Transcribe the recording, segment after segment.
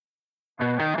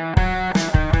Welcome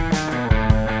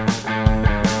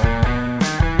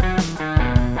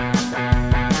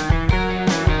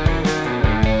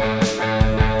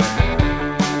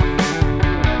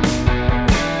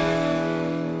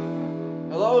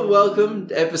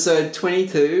to episode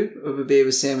 22 of A Beer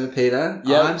with Sam and Peter.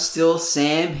 Yep. I'm still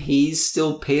Sam. He's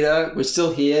still Peter. We're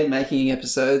still here making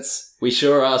episodes. We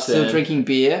sure are, Sam. Still drinking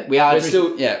beer. We're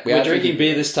drinking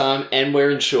beer this time, and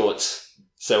we're in shorts.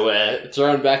 So we're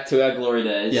thrown back to our glory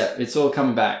days. Yeah, it's all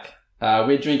coming back.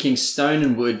 We're drinking Stone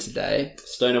and Wood today.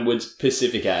 Stone and Wood's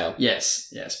Pacific Ale.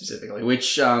 Yes, specifically.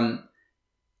 Which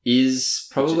is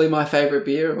probably my favourite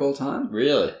beer of all time.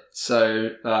 Really?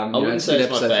 So, I wouldn't say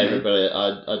it's my favourite, but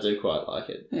I do quite like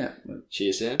it. Yeah.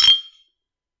 Cheers, Sam.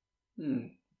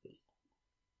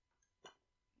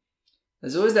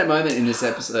 There's always that moment in this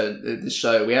episode, this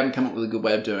show, we haven't come up with a good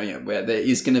way of doing it, where there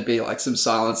is going to be like some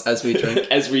silence as we drink.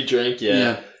 As we drink,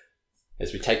 yeah.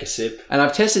 As we take a sip. And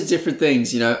I've tested different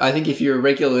things, I think if you're a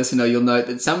regular listener, you'll note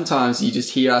that sometimes you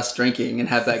just hear us drinking and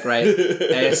have that great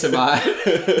ASMR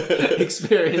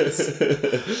experience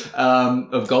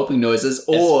of gulping noises,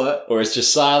 or it's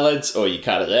just silence, or you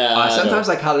cut it out. Sometimes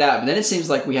I cut it out, but then it seems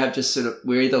like we have just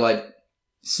we're either like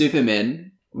Supermen,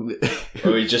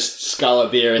 or we just scull a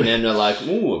beer and then we're like,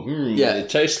 it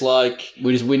tastes like...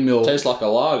 We just windmill. Tastes like a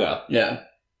lager. Yeah.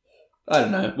 I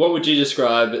don't know. What would you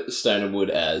describe Stone and Wood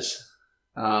as?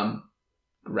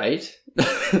 Great.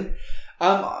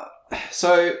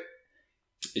 So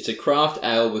it's a craft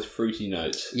ale with fruity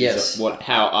notes. Yes. Is that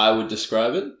how I would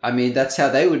describe it? I mean, that's how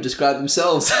they would describe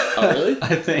themselves. Oh, really?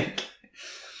 I think.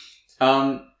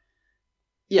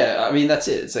 Yeah, I mean, that's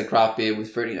it. It's a craft beer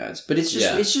with fruity notes, but it's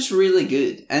just really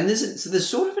good. And there's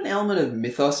sort of an element of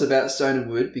mythos about Stone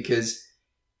and Wood because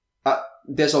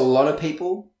there's a lot of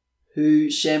people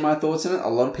who share my thoughts on it, a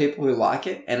lot of people who like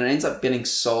it, and it ends up getting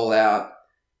sold out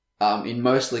in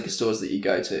most liquor stores that you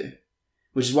go to,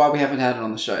 which is why we haven't had it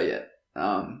on the show yet.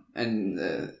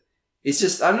 It's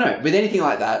just, I don't know, with anything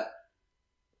like that,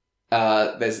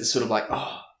 there's this sort of like,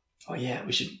 oh yeah,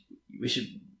 we should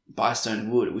buy Stone and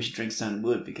Wood, or we should drink Stone and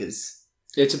Wood because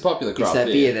it's a popular craft beer. It's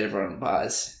that beer that everyone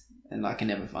buys and I can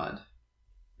never find.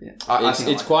 Yeah,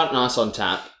 it's quite nice on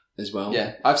tap as well.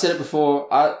 Yeah, I've said it before.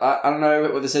 I don't know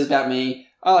what this says about me.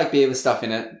 I like beer with stuff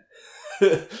in it.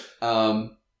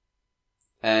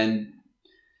 And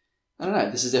I don't know.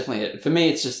 This is definitely it for me.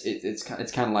 It's just it's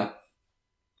kind of like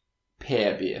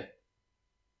pear beer.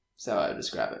 That's how I would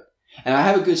describe it. And I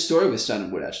have a good story with Stone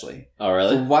and Wood actually. Oh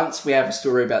really? For once we have a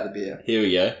story about the beer. Here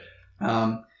we go.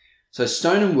 So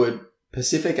Stone and Wood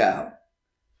Pacific Ale.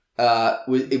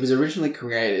 It was originally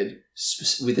created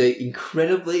with an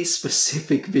incredibly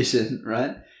specific vision,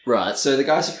 right? Right. So the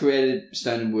guys who created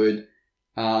Stone and Wood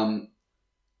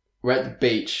were at the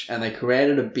beach, and they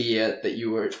created a beer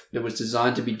that was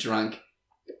designed to be drunk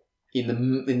in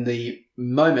the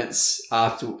moments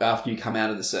after you come out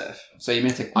of the surf. So you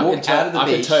meant to walk out of the beach.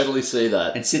 I can totally see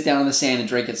that. And sit down on the sand and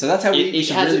drink it. So that's how it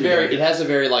has a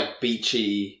very like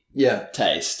beachy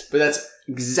taste. But that's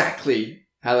exactly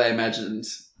how they imagined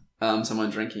someone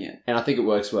drinking it. And I think it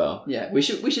works well. Yeah, we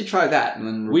should try that and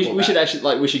then we should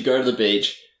actually we should go to the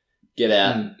beach, get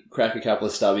out, crack a couple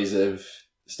of stubbies of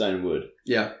Stone and Wood.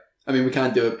 Yeah. I mean, we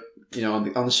can't do it, on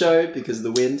the show because of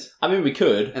the wind. I mean, we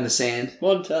could. And the sand.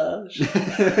 Montage.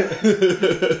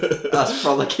 Us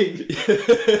frolicking.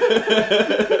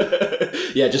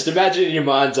 Yeah, just imagine in your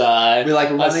mind's eye. We're like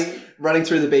running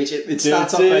through the beach. It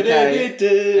starts off okay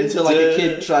until like a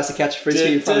kid tries to catch a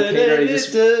frisbee in front of Peter and he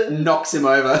just knocks him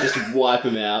over. Just wipe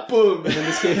him out. Boom. And then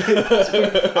this kid,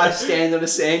 I stand on a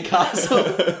sandcastle.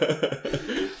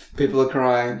 People are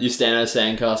crying. You stand on a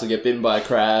sandcastle, get bitten by a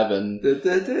crab, and and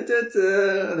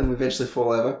then we eventually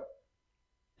fall over.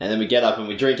 And then we get up and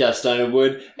we drink our Stone and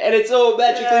Wood, and it's all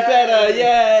magically better.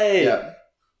 Yay! Yeah.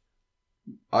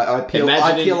 I peel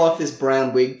off this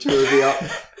brown wig to reveal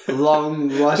long,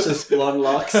 luscious blonde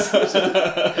locks.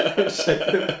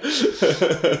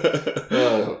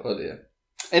 Oh dear.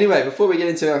 Anyway, before we get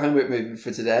into our homework movie for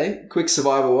today, quick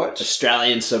survival watch.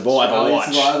 Australian survival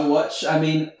watch. I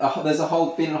mean, there's been a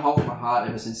hole in my heart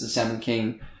ever since the Salmon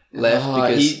King left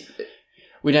because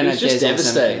we don't have Des. Just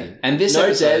devastating. And this no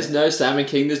episode, Des, no Salmon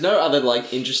King. There's no other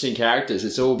interesting characters.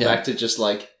 It's all back to just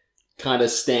kind of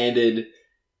standard,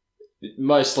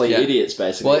 mostly idiots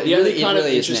basically. Well, the only kind of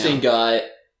interesting guy,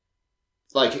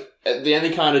 the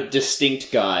only kind of distinct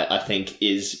guy I think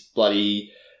is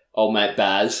bloody Old Mate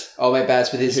Baz. Old Mate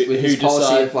Baz with his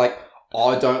policy of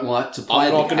I don't like to play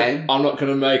the game. I'm not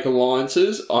going to make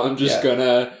alliances. I'm just going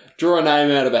to draw a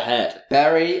name out of a hat.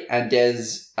 Barry and Des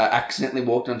accidentally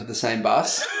walked onto the same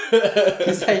bus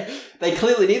because they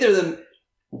clearly neither of them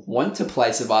want to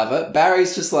play Survivor.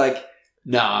 Barry's just like,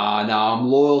 nah, I'm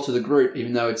loyal to the group,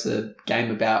 even though it's a game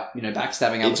about,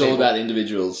 backstabbing other people. It's all about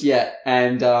individuals. Yeah,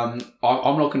 and I'm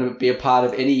not going to be a part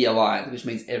of any alliance, which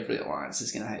means every alliance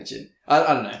is going to hate you.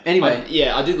 I don't know. Anyway.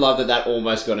 I did love that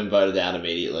almost got him voted out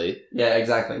immediately. Yeah,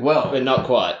 exactly. Well. But not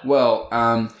quite. Well,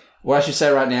 what I should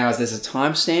say right now is there's a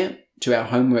timestamp to our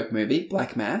homework movie,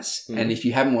 Black Mass, and if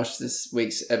you haven't watched this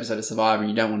week's episode of Survivor and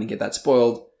you don't want to get that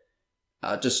spoiled,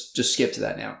 just skip to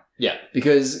that now. Yeah.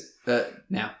 Because,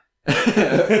 now. Because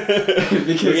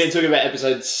we're going to talk about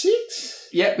episode 6?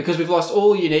 Yeah, because we've lost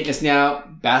all uniqueness now.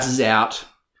 Baz is out.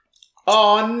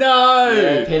 Oh, no!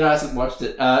 Yeah, Peter hasn't watched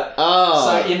it.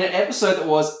 So in an episode that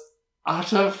was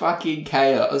utter fucking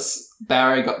chaos,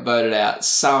 Barry got voted out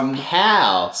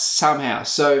somehow.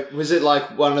 So was it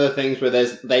like one of the things where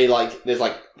there's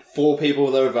 4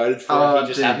 people that were voted for and he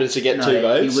just happens to get 2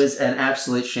 votes? It was an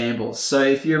absolute shambles. So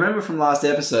if you remember from last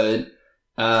episode,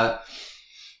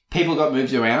 people got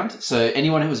moved around. So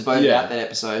anyone who was voted out that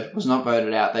episode was not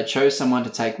voted out. They chose someone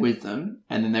to take with them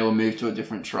and then they were moved to a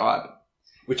different tribe.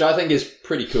 Which I think is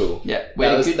pretty cool. Yeah.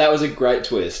 That was a great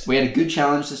twist. We had a good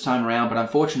challenge this time around, but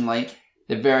unfortunately,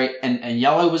 and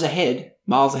Yellow was ahead,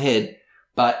 miles ahead,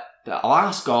 but the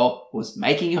last goal was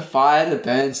making a fire to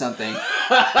burn something.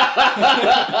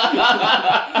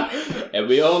 And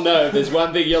we all know if there's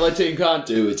one thing Yellow Team can't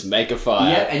do, it's make a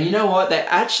fire. Yeah, and you know what? They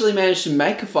actually managed to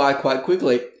make a fire quite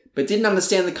quickly, but didn't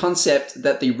understand the concept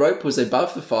that the rope was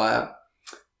above the fire.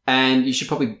 And you should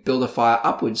probably build a fire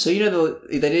upwards. So,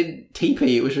 they did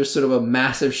teepee. It was just sort of a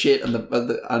massive shit on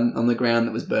the ground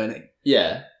that was burning.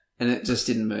 Yeah. And it just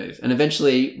didn't move. And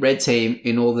eventually, Red Team,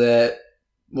 in all their,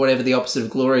 whatever the opposite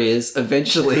of glory is,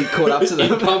 eventually caught up to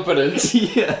them. Incompetence.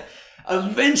 Yeah.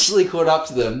 Eventually caught up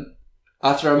to them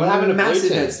after a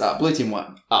massive head start. Blue Team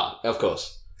won. Ah, of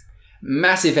course.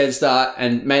 Massive head start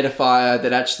and made a fire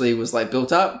that actually was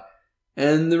built up.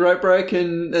 And the rope broke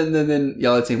and then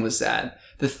Yellow Team was sad.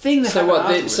 The thing that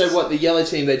the Yellow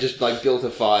Team, they just built a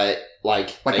fire,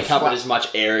 they covered as much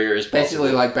area as possible.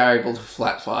 Basically Barry built a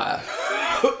flat fire.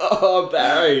 Oh,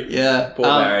 Barry. Yeah. Poor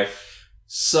Barry.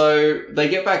 So they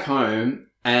get back home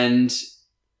and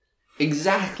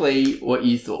exactly what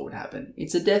you thought would happen.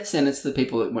 It's a death sentence to the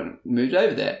people that moved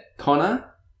over there. Connor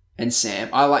and Sam.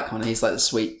 I like Connor. He's like the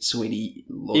sweetie.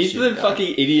 He's the guy.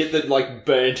 Fucking idiot that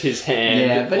burnt his hand.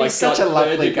 Yeah, but he's such a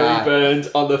lovely guy.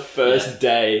 Burned on the first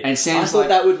day. And Sam's I thought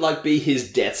that would be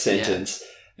his death sentence. Yeah.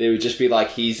 They would just be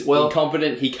he's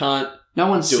incompetent. He can't. No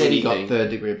one said anything. He got 3rd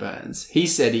degree burns. He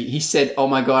said, "Oh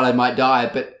my god, I might die."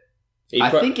 But I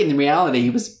think in reality, he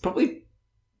was probably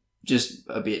just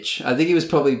a bitch. I think he was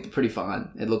probably pretty fine.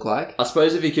 It looked like. I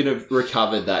suppose if he could have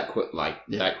recovered that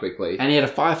quickly, and he had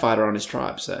a firefighter on his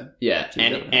tribe, so yeah,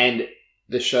 and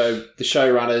the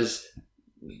showrunners,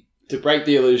 to break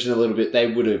the illusion a little bit,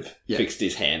 they would have fixed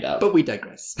his hand up. But we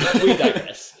digress.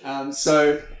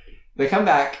 So they come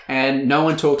back and no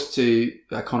one talks to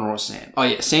Connor or Sam. Oh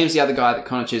yeah, Sam's the other guy that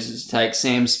Connor chooses to take.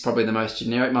 Sam's probably the most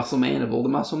generic muscle man of all the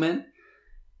muscle men.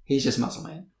 He's just muscle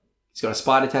man. He's got a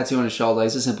spider tattoo on his shoulder.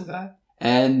 He's a simple guy.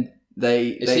 And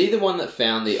Is he the one that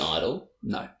found the idol?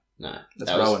 No.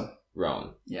 That's Rowan.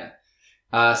 Rowan. Yeah.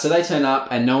 So they turn up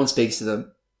and no one speaks to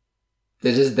them.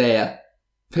 They're just there.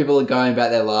 People are going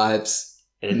about their lives.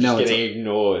 And it's just getting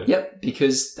ignored. Yep,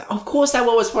 because of course that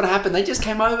was what happened. They just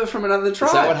came over from another tribe.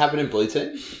 Is that what happened in Blue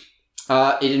Team?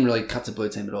 It didn't really cut to Blue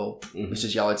Team at all, which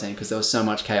is Yellow Team, because there was so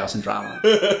much chaos and drama.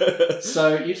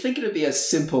 So you'd think it would be a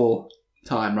simple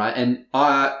time, right? And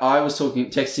I was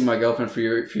texting my girlfriend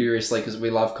furiously because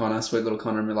we love Connor, sweet little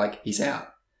Connor, and we're like, he's out.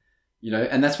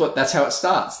 And that's how it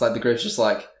starts. The group's just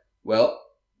like, well,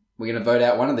 we're going to vote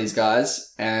out one of these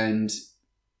guys, and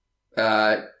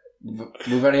we're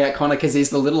voting out Connor because he's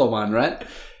the littler one, right?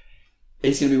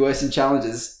 He's going to be worse in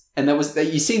challenges. And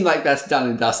you seem like that's done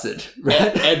and dusted,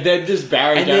 right? And then just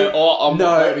Barry I'm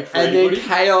not voting for anybody. Then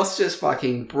chaos just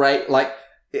fucking break.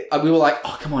 We were like,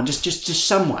 oh, come on, just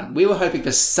someone. We were hoping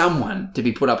for someone to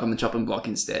be put up on the chopping block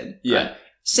instead. Yeah. Right?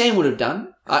 Sam would have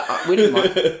done. We didn't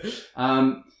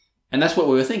mind. And that's what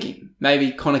we were thinking.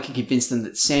 Maybe Connor can convince them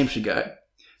that Sam should go.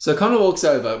 So Connor walks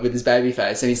over with his baby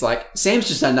face and he's like, Sam's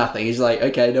just done nothing. He's like,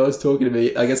 okay, no one's talking to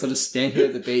me. I guess I'll just stand here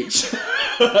at the beach for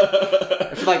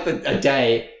a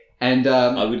day. And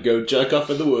I would go jerk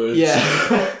off in the woods.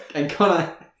 Yeah. And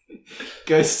Connor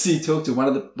goes to talk to one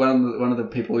of the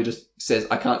people who just says,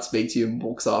 I can't speak to you, and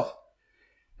walks off.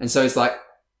 And so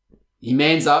he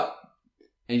mans up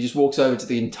and he just walks over to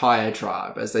the entire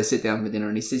tribe as they sit down for dinner,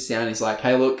 and he sits down and he's like,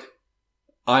 hey, look,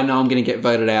 I know I'm going to get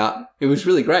voted out. It was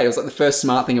really great. It was the first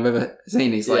smart thing I've ever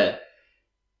seen. He's like,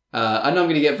 I know I'm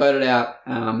going to get voted out.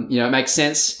 It makes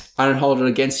sense. I don't hold it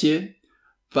against you.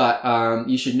 But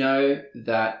you should know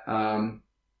that I'm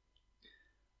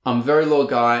a very loyal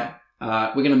guy.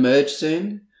 We're going to merge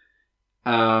soon.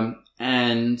 And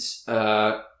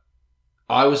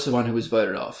I was the one who was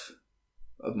voted off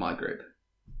of my group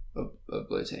of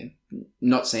blue team,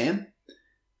 not Sam.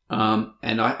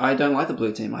 And I don't like the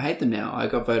blue team. I hate them now. I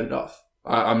got voted off.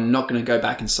 I'm not going to go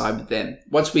back and side with them.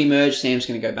 Once we merge, Sam's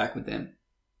going to go back with them.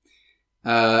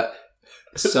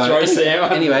 So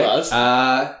Sam anyway,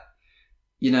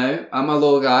 I'm a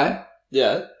loyal guy.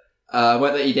 Yeah.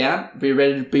 Won't let you down. Be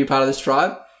ready to be part of this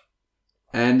tribe.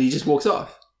 And he just walks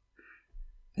off.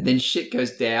 And then shit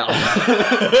goes down.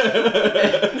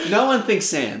 No one thinks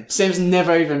Sam. Sam's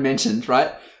never even mentioned,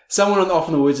 right? Someone off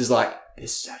in the woods is like,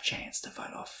 this is our chance to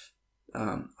fight off.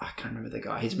 I can't remember the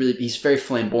guy. He's very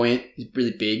flamboyant. He's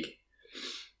really big.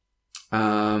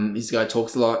 This guy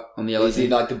talks a lot on the yellow Is he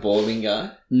like the balding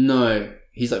guy? No.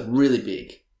 He's like really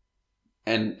big.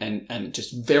 And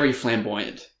just very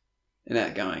flamboyant and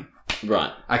outgoing.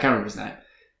 Right. I can't remember his name.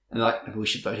 And they're like, maybe we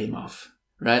should vote him off.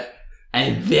 Right?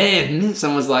 And then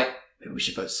someone's like, maybe we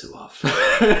should vote Sue off.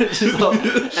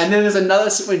 And then there's another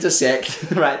winter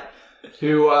sect, right?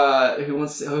 Who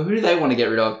do they want to get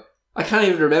rid of? I can't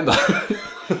even remember.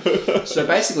 So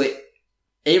basically,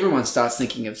 everyone starts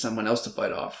thinking of someone else to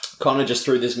vote off. Connor just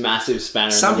threw this massive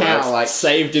spanner somehow, in the works,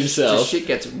 saved himself. Just shit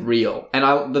gets real.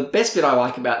 And the best bit I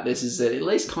like about this is that at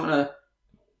least Connor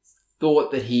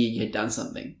thought that he had done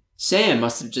something. Sam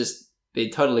must have just been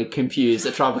totally confused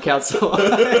at tribal council. I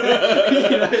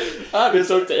haven't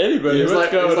talked to anybody.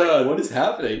 What's going on? What is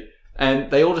happening?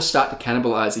 And they all just start to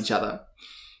cannibalize each other.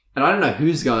 And I don't know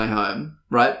who's going home,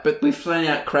 right? But we've thrown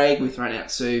out Craig, we've thrown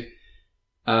out Sue,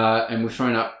 and we've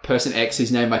thrown out person X whose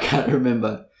name I can't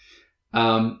remember.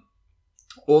 All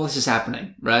this is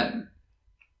happening, right?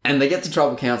 And they get to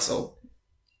tribal council,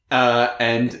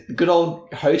 and good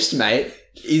old host mate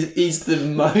is the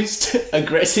most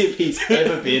aggressive he's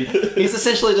ever been. He's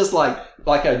essentially just like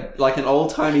an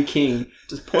old timey king,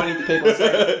 just pointing to people and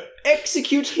saying,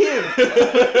 "Execute him!"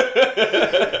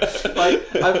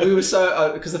 We were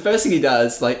so because the first thing he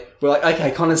does, we're like,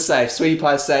 okay, Connor's safe, Sweetie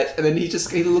Pie's safe, and then he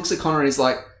looks at Connor and he's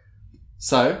like,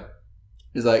 so,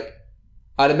 he's like,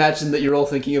 I'd imagine that you're all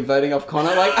thinking of voting off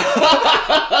Connor,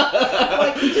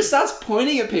 he just starts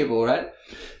pointing at people, right?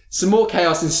 Some more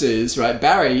chaos ensues, right?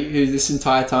 Barry, who this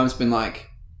entire time's been like,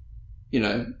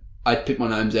 I'd pick my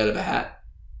gnomes out of a hat.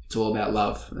 It's all about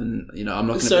love, and I'm not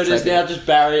going to. So does now just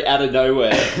Barry out of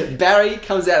nowhere. Barry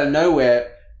comes out of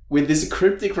nowhere with this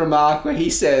cryptic remark where he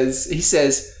says,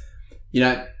 we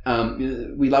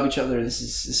love each other, and this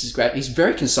is great. He's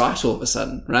very concise all of a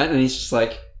sudden, right? And he's just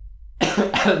like,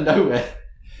 out of nowhere,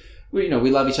 we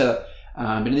love each other,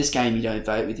 but in this game you don't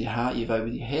vote with your heart, you vote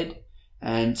with your head,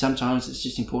 and sometimes it's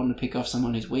just important to pick off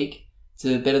someone who's weak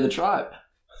to better the tribe.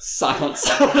 Silence.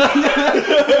 What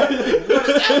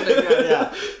is happening right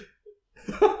now?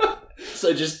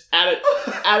 So just out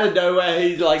of nowhere,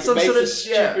 he makes a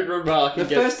stupid remark. The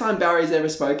first time Barry's ever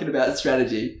spoken about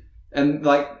strategy, and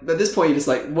at this point you're just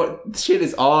like, what shit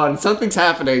is on? Something's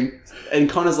happening, and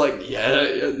Connor's like,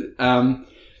 yeah.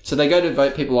 So they go to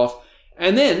vote people off,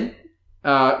 and then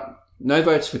no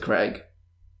votes for Craig,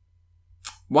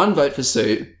 1 vote for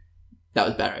Sue. That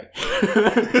was Barry.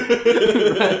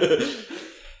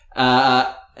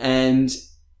 Right. And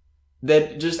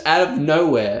they're just out of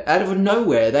nowhere,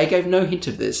 they gave no hint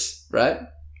of this, right?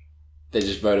 They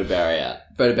just voted Barry out.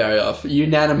 Voted Barry off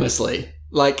unanimously.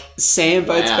 Sam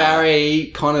votes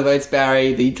Barry, Connor votes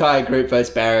Barry, the entire group votes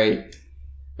Barry.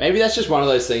 Maybe that's just one of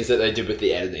those things that they did with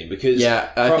the editing, because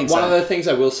I think one of the things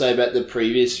I will say about the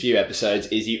previous few episodes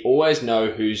is you always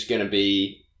know who's going to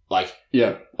be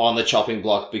on the chopping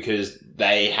block because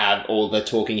they have all the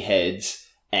talking heads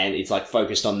and it's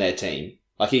focused on their team.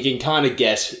 You can kind of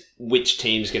guess which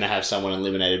team's going to have someone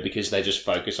eliminated because they just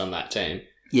focus on that team.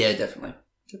 Yeah, definitely.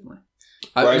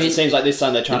 Whereas it seems like this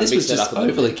time they're trying to mix it up a little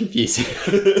bit. This was just overly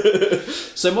confusing.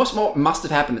 So what's more must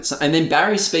have happened and then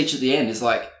Barry's speech at the end is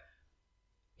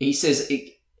he says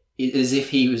it as if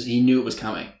he knew it was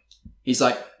coming. He's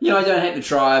like, I don't hate the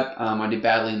tribe. I did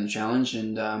badly in the challenge,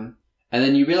 and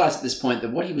then you realise at this point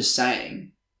that what he was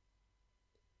saying,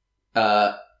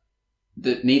 that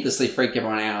needlessly freaked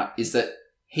everyone out, is that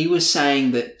he was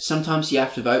saying that sometimes you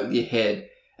have to vote with your head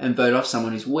and vote off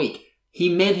someone who's weak.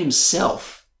 He meant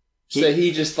himself. So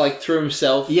he just threw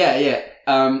himself. Yeah.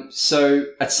 So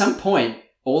at some point,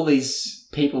 all these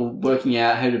people working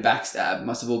out how to backstab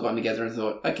must have all gotten together and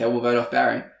thought, okay, we'll vote off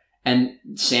Barry. And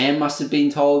Sam must have been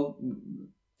told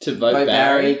to vote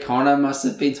Barry. Connor must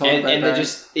have been told to vote Barry. And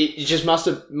it just must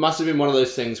have been one of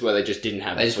those things where they just didn't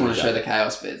have. They just want to show the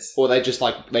chaos bits, or they just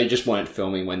weren't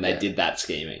filming when they did that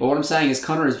scheming. But what I'm saying is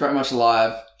Connor is very much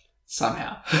alive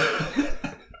somehow.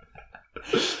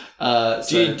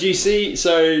 Do you see?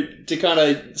 So to kind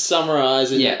of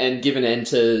summarise and give an end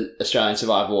to Australian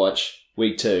Survivor Watch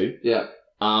Week 2. Yeah.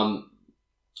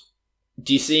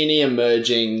 Do you see any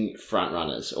emerging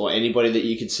frontrunners or anybody that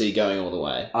you could see going all the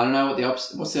way? I don't know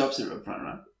what's the opposite of a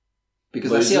frontrunner.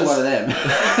 Because losers? I see a lot of them.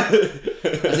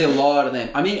 I see a lot of them.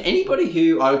 I mean, anybody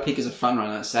who I would pick as a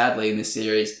frontrunner, sadly, in this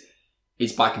series,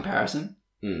 is by comparison.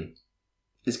 Mm.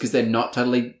 It's because they're not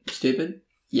totally stupid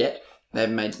yet. They've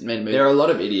made a move. There are a lot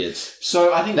of idiots.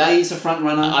 So I think Lee's a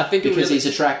frontrunner. I think because he's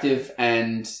attractive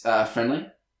and friendly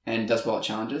and does well at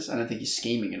challenges. I don't think he's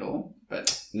scheming at all.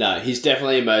 But no, he's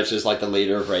definitely emerged as like the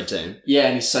leader of Red Team. Yeah,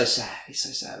 and he's so sad. He's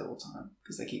so sad all the time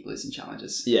because they keep losing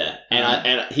challenges. Yeah,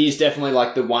 and he's definitely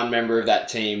like the one member of that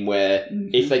team where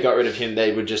if they got rid of him,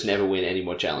 they would just never win any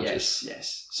more challenges.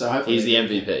 Yes. So hopefully he's the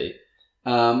MVP.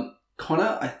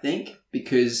 Connor, I think,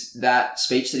 because that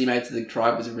speech that he made to the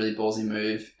tribe was a really ballsy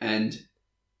move and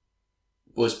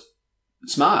was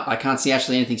smart. I can't see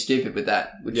actually anything stupid with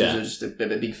that, which is just a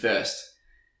big first.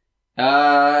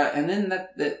 And then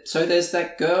so there's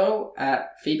that girl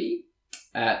at Phoebe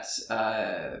at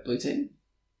Blue Team.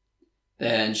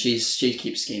 Then she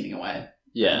keeps scheming away.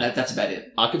 Yeah, and that's about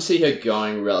it. I could see her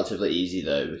going relatively easy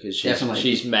though because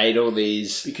she's made all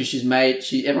these because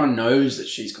everyone knows that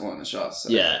she's calling the shots. So.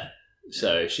 Yeah,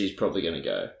 so she's probably going to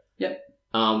go. Yep.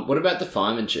 What about the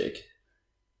fireman chick?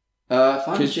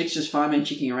 Fireman chick's just fireman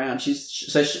chicking around.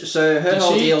 So her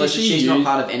whole deal is that she's not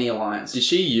part of any alliance. Did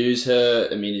she use her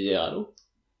immunity idol?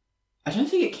 I don't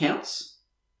think it counts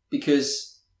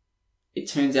because it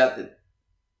turns out that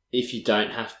if you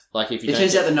don't have it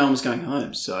turns out that no one was going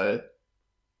home. So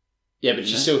yeah, but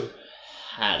she still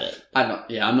had it.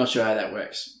 I'm not sure how that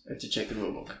works. I have to check the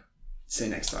rule book. See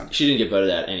you next time. She didn't get voted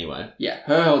out anyway. Yeah,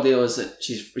 her whole deal is that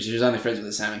she was only friends with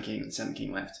the Salmon King, and the Salmon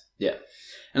King left. Yeah.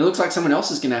 And it looks like someone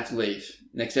else is going to have to leave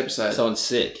next episode. Someone's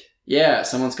sick. Yeah,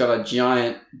 someone's got a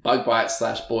giant bug bite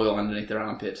 / boil underneath their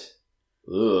armpit.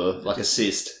 Ugh, like a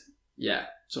cyst. Yeah,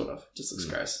 sort of. Just looks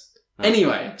gross.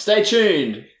 Anyway. Stay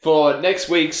tuned for next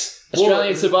week's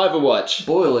Australian Survivor Watch.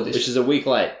 Boil edition. Which is a week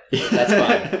late. That's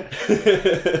fine.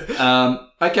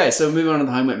 Okay, so moving on to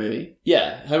the homework movie.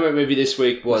 Yeah, homework movie this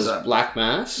week was Black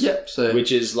Mass. Yep.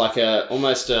 Which is like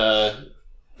almost a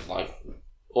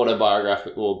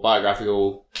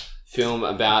biographical film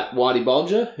about Whitey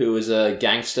Bulger, who was a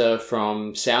gangster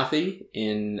from Southie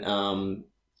in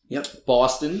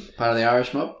Boston. Part of the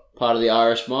Irish mob.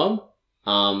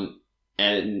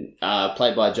 And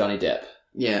played by Johnny Depp.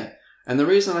 Yeah. And the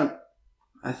reason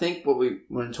I think what we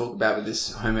want to talk about with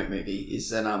this homework movie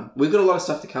is that we've got a lot of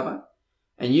stuff to cover.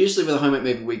 And usually with a homework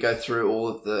movie, we go through all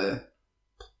of the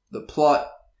plot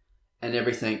and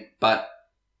everything. But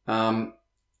I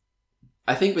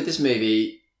think with this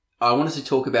movie, I wanted to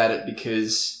talk about it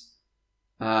because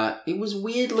it was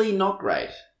weirdly not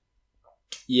great.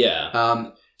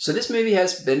 Yeah. So this movie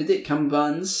has Benedict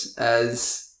Cumberbatch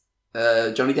as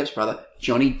Johnny Depp's brother.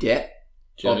 Johnny Depp,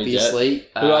 obviously.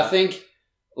 Who I think,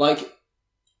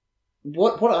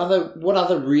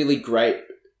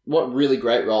 what really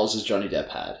great roles has Johnny Depp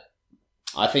had?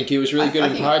 I think he was really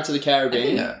good in Pirates of the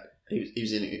Caribbean.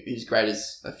 He was great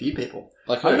as a few people.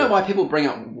 I don't know why people bring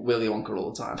up Willy Wonka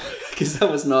all the time because that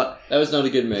was not a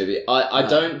good movie. I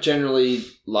don't generally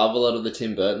love a lot of the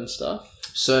Tim Burton stuff.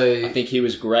 So I think he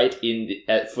was great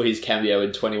for his cameo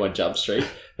in 21 Jump Street.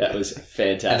 That was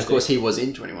fantastic. And of course he was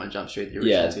in 21 Jump Street, the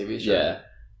original TV show. Yeah.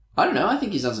 I don't know. I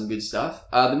think he's done some good stuff.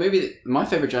 My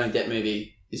favourite Johnny Depp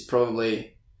movie is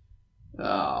probably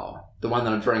the one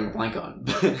that I'm drawing a blank on.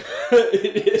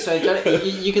 So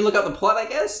you can look up the plot, I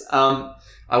guess.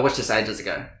 I watched this ages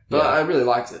ago, but I really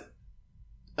liked it.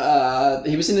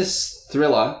 He was in this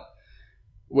thriller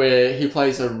where he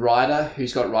plays a writer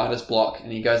who's got writer's block,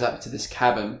 and he goes up to this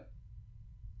cabin,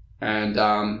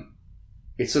 and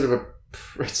it's sort of a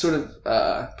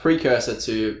precursor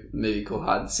to a movie called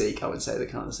Hide and Seek. I would say they're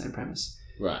kind of the same premise,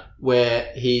 right? Where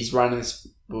he's writing this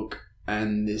book,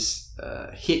 and this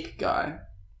hick guy,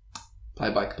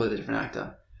 played by a completely different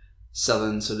actor,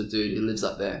 southern sort of dude who lives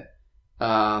up there,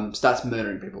 starts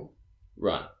murdering people,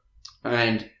 right?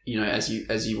 And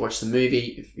as you watch the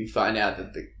movie, if you find out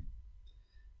that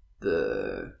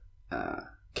the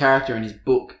character in his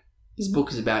book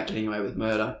is about getting away with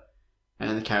murder,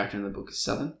 and the character in the book is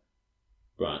southern,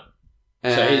 right?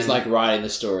 And so he's writing the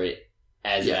story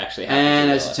as it actually happens.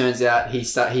 And as it turns out,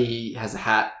 he has a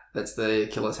hat That's the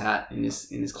killer's hat in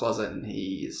his closet, and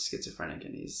he is schizophrenic,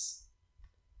 and he's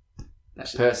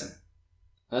that person.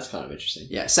 That's kind of interesting.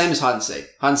 Yeah, same as hide and seek.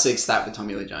 Hide and seek's that with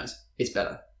Tommy Lee Jones. It's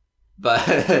better, but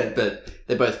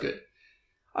they're both good.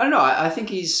 I don't know. I think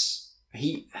I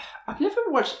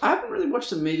haven't really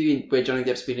watched a movie where Johnny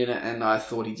Depp's been in it, and I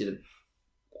thought he did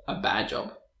a bad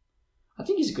job. I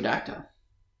think he's a good actor.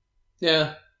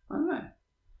 Yeah, I don't know.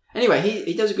 Anyway,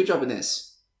 he does a good job in this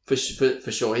for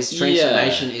sure. His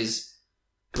transformation is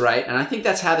great, and I think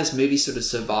that's how this movie sort of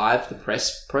survived the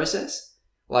press process.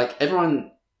 Like,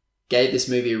 everyone gave this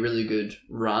movie a really good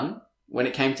run when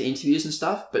it came to interviews and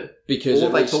stuff, but because all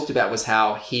they talked about was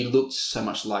how he looked so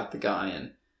much like the guy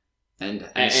and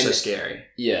so scary.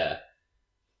 Yeah.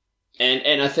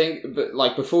 And I think, but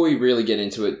like, before we really get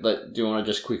into it, do you want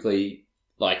to just quickly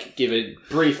like give a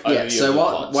brief overview? Yeah. So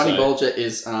Whitey Bulger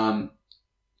is not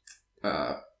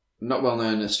well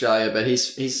known in Australia, but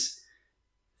he's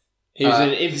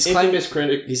an infamous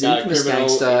criminal. He's an infamous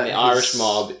gangster in the Irish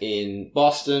mob in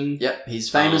Boston. Yep, he's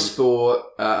famous for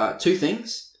two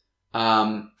things.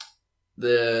 The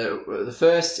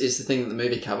first is the thing that the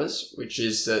movie covers, which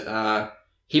is that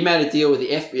he made a deal with the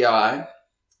FBI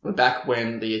back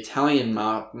when the Italian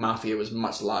mafia was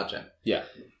much larger. Yeah.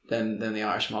 Than the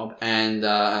Irish mob, and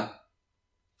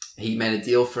he made a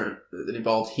deal that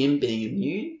involved him being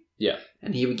immune. Yeah.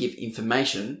 And he would give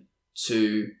information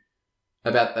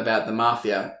about the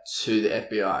mafia to the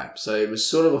FBI. So it was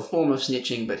sort of a form of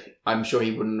snitching, but I'm sure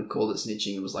he wouldn't have called it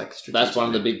snitching. It was like strategic. That's one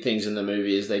of the big things in the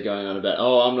movie is they're going on about,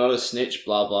 oh, I'm not a snitch,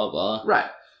 blah, blah, blah. Right.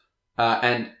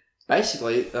 And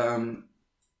basically, the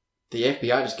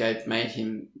FBI just made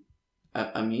him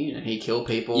immune, and he killed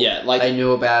people. Yeah, like they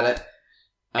knew about it.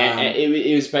 And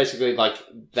it was basically like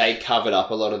they covered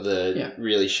up a lot of the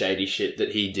really shady shit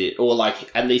that he did, or like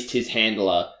at least his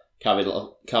handler covered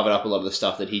up a lot of the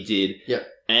stuff that he did. Yep.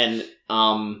 And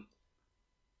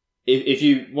if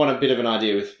you want a bit of an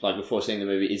idea with like before seeing the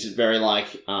movie, it's very like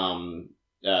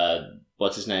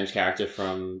what's his name's character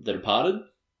from The Departed.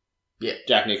 Yeah.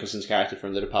 Jack Nicholson's character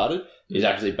from The Departed is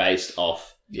actually based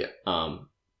off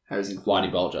Whitey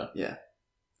Bulger. Yeah.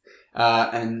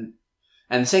 And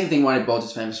the second thing Whitey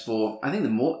Bulger's famous for, I think the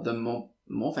more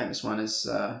famous one is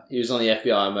he was on the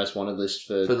FBI most wanted list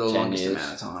for the 10 longest years.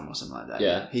 amount of time or something like that.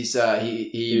 Yeah. He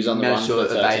was on the run for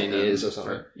 13 years or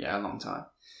something. A long time.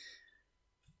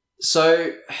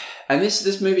 So, and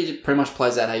this movie pretty much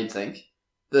plays out how you'd think.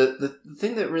 The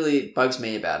thing that really bugs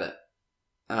me about it,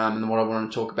 and what I want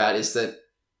to talk about is that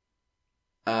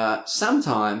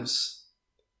sometimes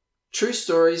true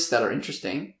stories that are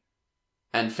interesting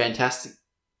and fantastical.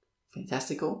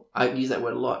 I use that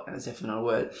word a lot, and it's definitely not a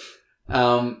word.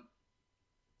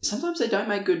 Sometimes they don't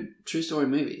make good true story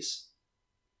movies,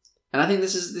 and I think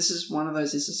this is one of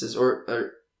those instances, or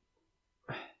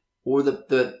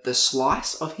the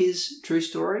slice of his true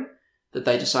story that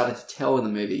they decided to tell in the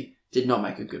movie did not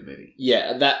make a good movie.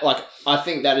 Yeah, I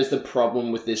think that is the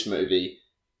problem with this movie,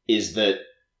 is that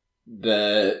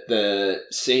the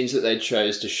scenes that they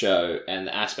chose to show and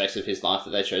the aspects of his life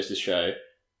that they chose to show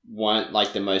weren't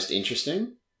like the most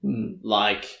interesting.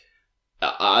 Like,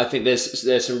 I think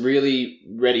there's some really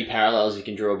ready parallels you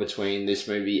can draw between this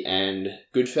movie and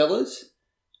Goodfellas.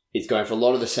 It's going for a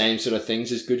lot of the same sort of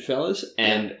things as Goodfellas,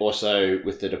 and also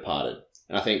with The Departed.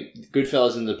 And I think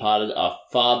Goodfellas and The Departed are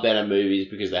far better movies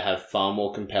because they have far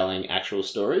more compelling actual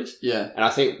stories. Yeah. And I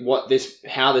think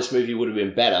how this movie would have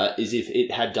been better is if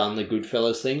it had done the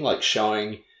Goodfellas thing, like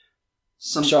showing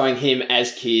him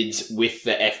as kids with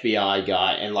the FBI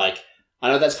guy, and like, I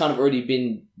know that's kind of already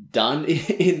been done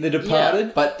in The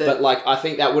Departed, but like, I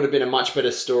think that would have been a much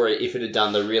better story if it had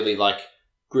done the really like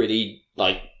gritty,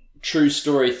 like true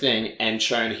story thing and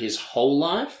shown his whole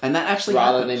life, and that actually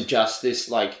rather than just this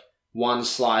like one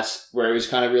slice where it was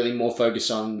kind of really more focused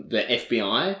on the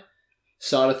FBI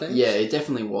side of things. Yeah, it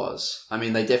definitely was. I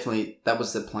mean, that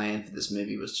was the plan for this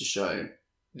movie, was to show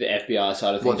the FBI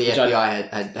side of things. What the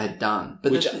FBI had done.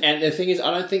 But and the thing is,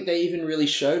 I don't think they even really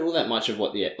showed all that much of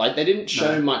what they didn't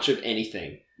show much of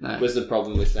anything. No. Was the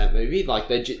problem with that movie. Like,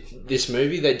 they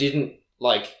didn't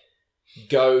like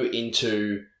go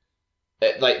into,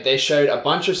 like, they showed a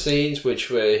bunch of scenes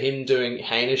which were him doing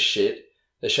heinous shit.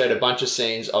 They showed a bunch of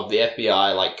scenes of the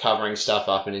FBI like covering stuff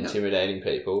up and intimidating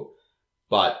people,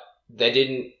 but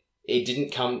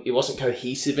it wasn't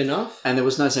cohesive enough, and there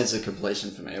was no sense of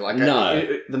completion for me. Like,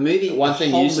 the movie,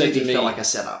 felt like a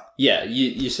setup. Yeah,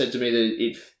 you said to me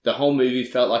that the whole movie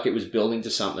felt like it was building to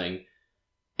something,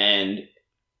 and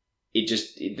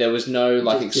there was no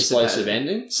like explosive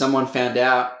ending. Someone found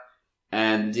out,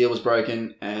 and the deal was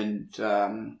broken, and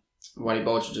Whitey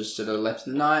Bulger just sort of left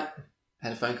in the night,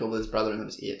 had a phone call with his brother and that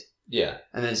was it. Yeah.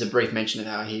 And there's a brief mention of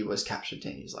how he was captured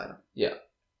 10 years later. Yeah.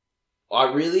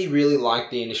 I really, really like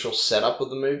the initial setup of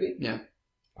the movie. Yeah.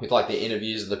 With like the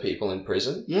interviews of the people in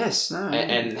prison. Yes, no.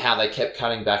 And how they kept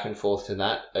cutting back and forth to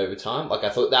that over time. Like I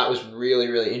thought that was really,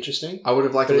 really interesting. I would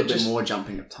have liked a little bit more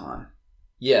jumping of time.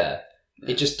 Yeah.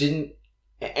 It just didn't...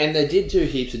 And they did do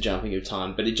heaps of jumping of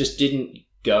time, but it just didn't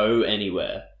go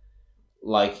anywhere.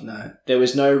 Like, no. There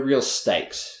was no real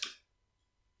stakes.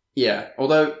 Yeah,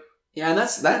 although... Yeah, and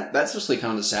that's actually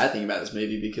kind of the sad thing about this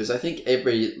movie, because I think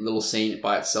every little scene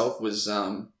by itself was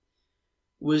done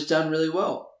really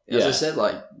well. As I said,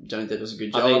 like, Johnny Depp does a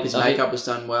good job. His makeup was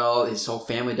done well. His whole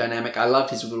family dynamic. I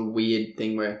loved his little weird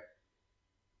thing where...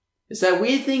 It's that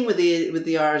weird thing with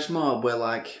the Irish mob where,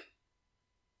 like...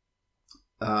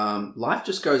 life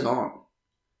just goes on.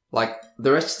 Like,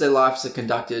 the rest of their lives are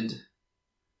conducted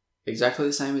exactly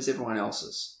the same as everyone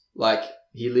else's. Like,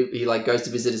 he like goes to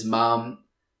visit his mum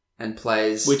and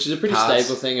plays... Which is a pretty cards.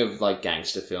 stable thing of, like,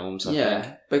 gangster films, I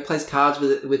think. But he plays cards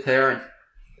with her, and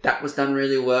that was done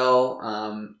really well.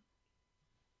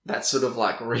 That sort of,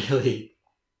 like, really,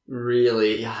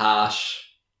 really harsh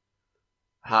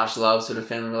love sort of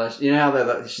family relationship. You know how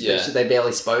they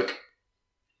barely spoke?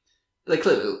 They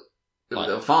clearly... Like,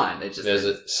 they were fine.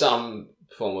 There's some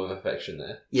form of affection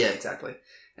there. Yeah, exactly.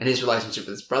 And his relationship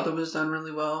with his brother was done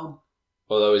really well.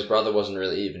 Although his brother wasn't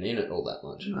really even in it all that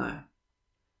much.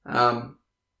 No.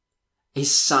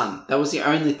 His son. That was the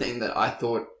only thing that I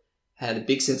thought had a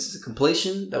big sense of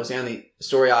completion. That was the only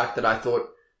story arc that I thought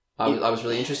I was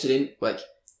really interested in. Like,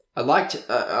 I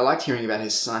liked hearing about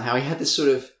his son. How he had this sort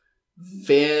of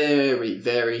very,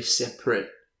 very separate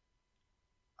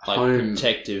home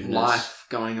protectiveness life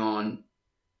going on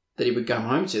that he would come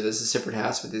home to. There's a separate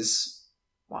house with his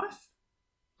wife.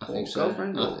 I think so.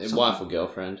 Girlfriend, wife or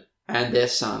girlfriend, and their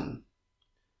son,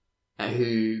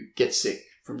 who gets sick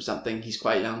from something. He's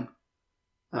quite young,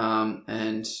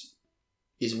 and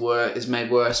is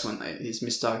made worse when he's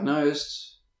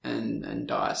misdiagnosed and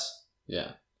dies.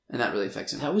 Yeah, and that really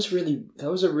affects him. That was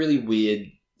a really weird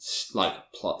like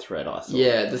plot thread. I thought.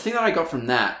 Yeah, the thing that I got from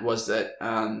that was that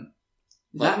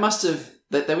that must have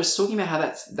that they were talking about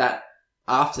how that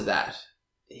after that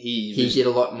he did a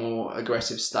lot more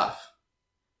aggressive stuff.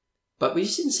 But we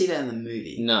just didn't see that in the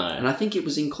movie. No. And I think it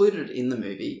was included in the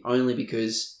movie only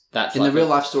because that's in the real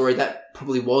life story, that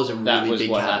probably was a really big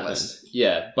catalyst. Happened.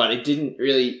 Yeah, but it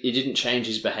didn't change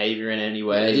his behaviour in any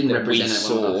way. They didn't represent we it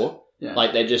saw. Yeah.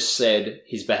 Like, they just said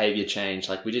his behaviour changed.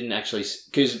 Like, we didn't actually...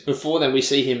 Because before then, we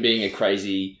see him being a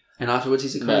crazy... And afterwards,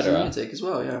 he's a crazy lunatic as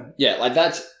well, yeah. Yeah, like,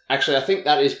 that's... Actually, I think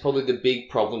that is probably the big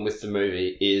problem with the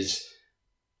movie is,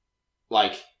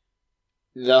 like...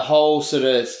 The whole sort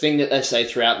of thing that they say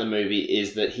throughout the movie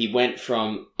is that he went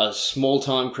from a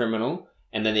small-time criminal,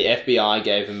 and then the FBI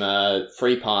gave him a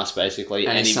free pass, basically,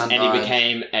 and he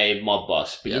became a mob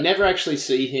boss. But you never actually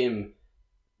see him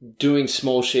doing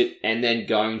small shit and then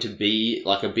going to be,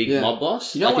 like, a big mob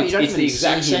boss. You know what? It's the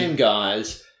exact same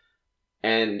guys,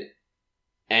 and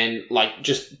like,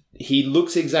 just... He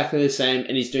looks exactly the same,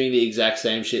 and he's doing the exact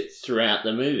same shit throughout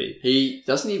the movie. He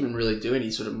doesn't even really do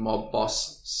any sort of mob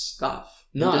boss stuff.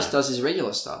 No. He just does his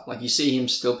regular stuff. Like, you see him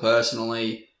still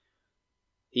personally...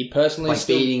 He personally like,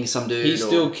 beating some dude. He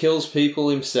still kills people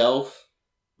himself,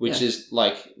 which is,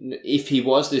 like... If he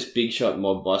was this big shot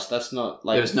mob boss, that's not,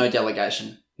 like... There was no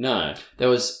delegation. No. There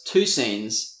was 2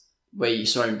 scenes where you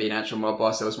saw him be an actual mob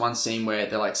boss. There was one scene where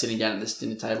they're, like, sitting down at this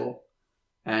dinner table,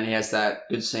 and he has that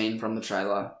good scene from the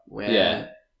trailer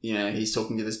where, you know, he's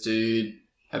talking to this dude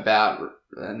about...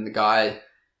 And the guy...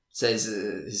 says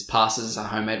his passes a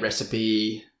homemade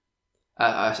recipe,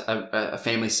 a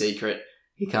family secret.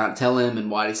 He can't tell him, and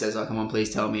Whitey says, "Oh, come on,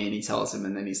 please tell me." And he tells him,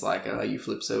 and then he's like, "Oh, you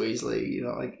flip so easily," you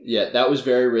know, like. Yeah, that was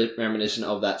very reminiscent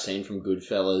of that scene from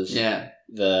Goodfellas. Yeah.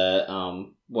 The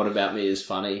 "What About Me Is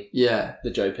Funny." Yeah.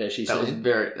 The Joe Pesci scene.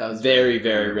 That was very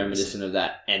reminiscent of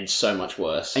that, and so much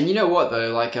worse. And you know what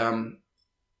though, like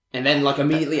And then, like,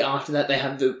 immediately after that, they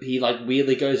have he, like,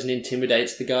 weirdly goes and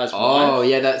intimidates the guy's wife. Oh,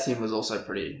 yeah, that scene was also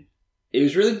pretty... It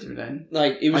was really, intimidating.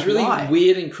 Like, it was really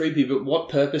weird and creepy, but what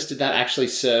purpose did that actually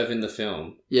serve in the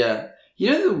film? Yeah.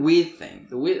 You know the weird thing?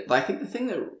 I think the thing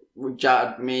that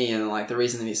jarred me and, like, the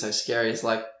reason that it's so scary is,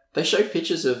 like, they show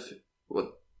pictures of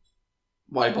what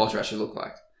Whitey Bulger actually looked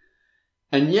like.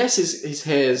 And yes, his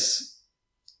hair's,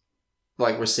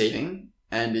 like, receding,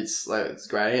 and it's, like, it's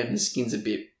grey, and his skin's a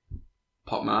bit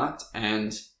pockmarked,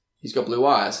 and he's got blue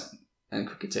eyes and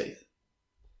crooked teeth.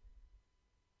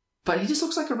 But he just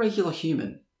looks like a regular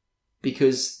human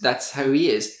because that's how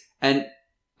he is. And,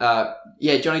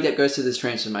 Johnny Depp goes through this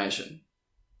transformation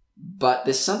but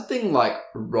there's something like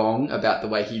wrong about the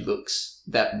way he looks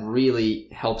that really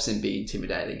helps him be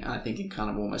intimidating. I think in kind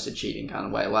of almost a cheating kind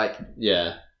of way. Like,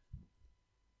 yeah,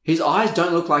 his eyes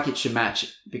don't look like it should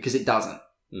match because it doesn't,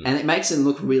 and it makes him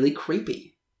look really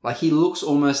creepy. Like he looks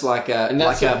almost like a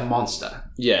monster.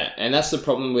 Yeah, and that's the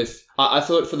problem with. I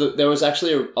thought there was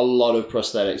actually a lot of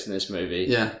prosthetics in this movie.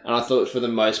 Yeah, and I thought for the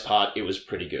most part it was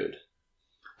pretty good.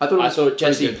 I thought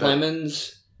Jesse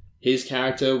Plemons. His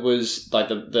character was like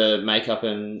the makeup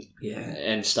and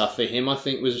stuff for him. I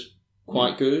think was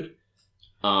quite good.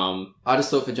 I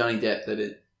just thought for Johnny Depp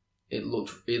that it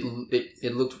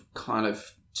looked kind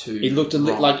of too. It looked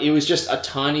like it was just a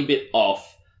tiny bit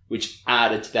off, which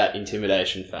added to that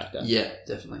intimidation factor. Yeah,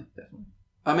 definitely.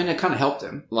 I mean, it kind of helped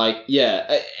him. Like,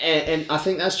 yeah, and I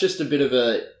think that's just a bit of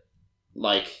a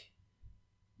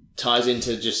ties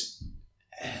into just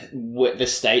the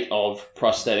state of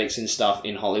prosthetics and stuff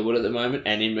in Hollywood at the moment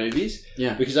and in movies.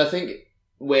 Yeah. Because I think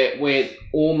we're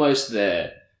almost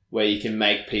there where you can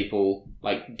make people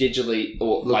like digitally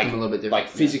or look a little bit different,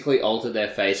 physically alter their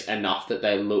face enough that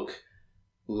they look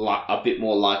like a bit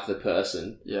more like the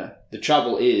person. Yeah. The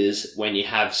trouble is when you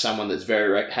have someone that's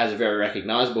has a very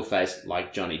recognizable face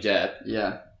like Johnny Depp.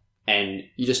 Yeah. And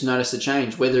you just notice the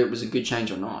change, whether it was a good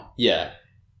change or not. Yeah.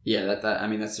 Yeah, I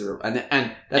mean, that's a good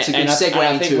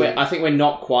segue into. I think we're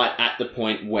not quite at the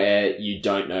point where you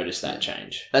don't notice that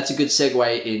change. That's a good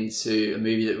segue into a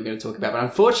movie that we're going to talk about, but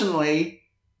unfortunately,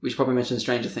 we should probably mention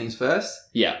Stranger Things first.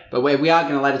 Yeah, but we are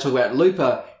going to later talk about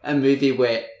Looper, a movie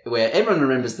where everyone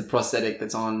remembers the prosthetic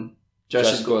that's on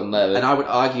Joseph Gordon-Levitt, and I would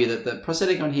argue that the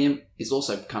prosthetic on him is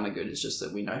also kind of good. It's just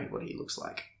that we know what he looks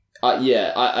like.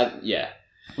 Yeah,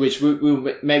 which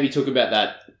we'll maybe talk about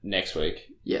that next week.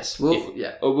 Yes, we'll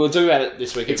do about it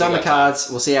this week. It's on the cards.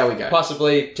 We'll see how we go.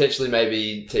 Possibly, potentially,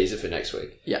 maybe teaser for next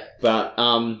week. Yeah, but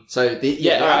so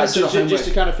just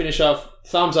to kind of finish off,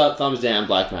 thumbs up, thumbs down,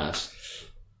 Black Mass.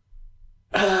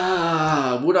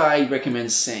 Would I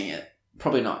recommend seeing it?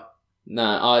 Probably not. No,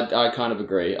 I kind of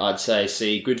agree. I'd say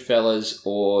see Goodfellas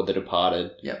or The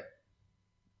Departed. Yep.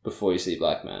 Before you see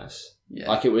Black Mass. Yeah.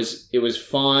 Like it was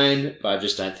fine, but I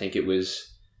just don't think it was.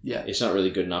 Yeah, it's not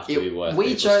really good enough to be worth.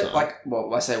 We chose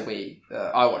I say we.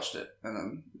 I watched it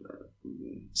and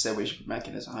said we should make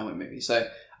it as a homework movie. So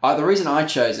the reason I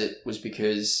chose it was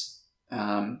because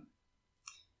it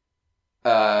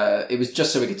was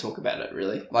just so we could talk about it.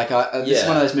 Really, this is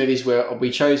one of those movies where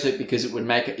we chose it because it would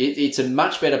make it. It's a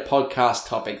much better podcast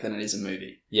topic than it is a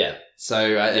movie. Yeah.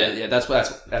 So that's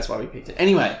why we picked it.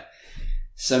 Anyway.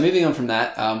 So moving on from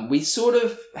that, we sort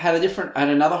of had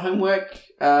another homework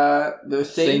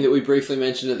thing that we briefly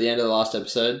mentioned at the end of the last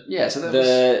episode. Yeah, so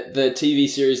that the TV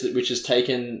series which has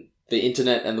taken the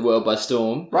internet and the world by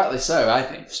storm. Rightly so, I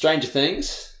think. Stranger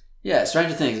Things. Yeah,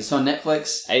 Stranger Things. It's on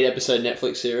Netflix. 8-episode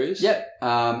Netflix series. Yep.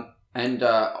 And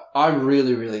I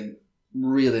really, really,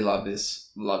 really loved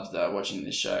watching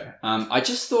this show. I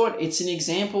just thought it's an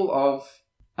example of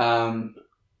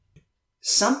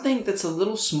something that's a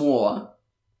little smaller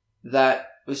that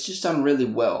was just done really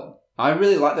well. I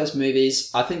really like those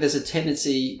movies. I think there's a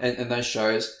tendency in those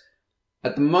shows.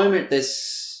 At the moment,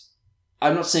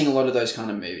 I'm not seeing a lot of those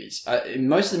kind of movies. In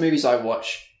most of the movies I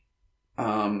watch,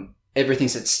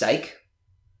 everything's at stake.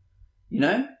 You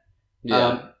know?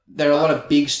 Yeah. There are a lot of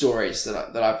big stories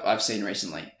that I've seen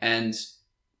recently. And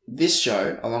this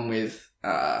show, along with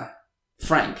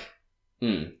Frank,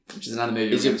 which is another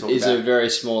movie we're going to talk about. Is a very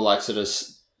small,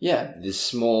 this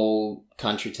small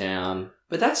country town.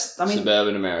 But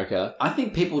suburban America. I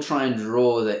think people try and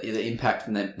draw the impact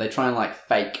from them. They try and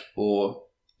fake or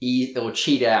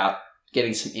cheat out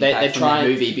getting some impact from the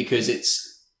movie because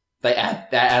they're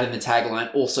adding the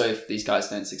tagline. Also, if these guys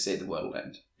don't succeed, the world will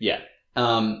end. Yeah.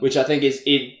 Which I think is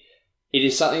it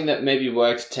is something that maybe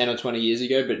worked 10 or 20 years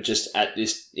ago, but just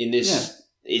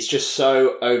it's just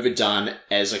so overdone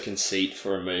as a conceit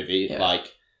for a movie. Yeah.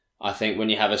 I think when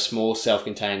you have a small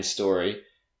self-contained story,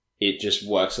 it just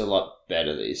works a lot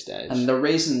better these days. And the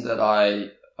reason that I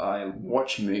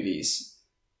watch movies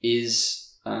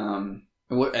is and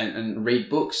read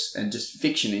books and just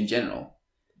fiction in general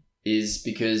is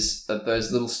because of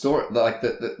those little stories.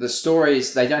 The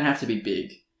stories, they don't have to be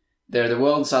big. They're the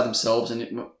world inside themselves,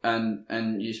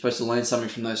 and you're supposed to learn something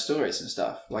from those stories and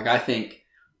stuff. I think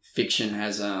fiction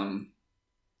has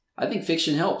I think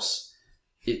fiction helps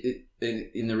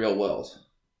in the real world.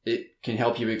 It can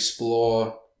help you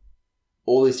explore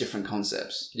all these different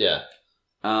concepts. Yeah.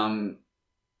 So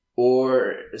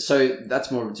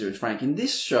that's more to do with Frank. In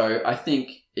this show, I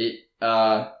think it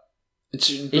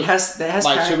It has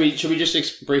like, should we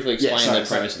just briefly explain the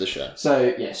premise of the show?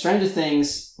 So, Stranger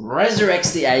Things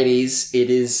resurrects the 80s. It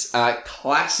is a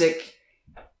classic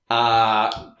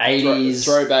 80s...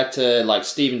 Throwback to, like,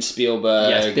 Steven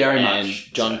Spielberg very and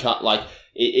much. John Cut. Like,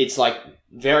 it's, like,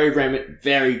 very,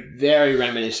 very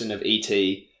reminiscent of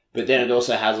E.T., but then it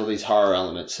also has all these horror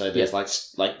elements. So there's, like,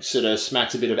 sort of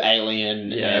smacks a bit of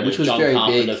Alien and which was John very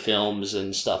Carpenter big. films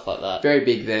and stuff like that. Very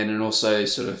big then, and also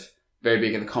sort of very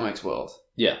big in the comics world.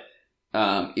 Yeah.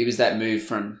 It was that move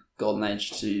from Golden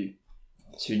Age to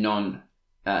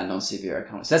non-superhero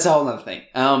comics. That's a whole other thing.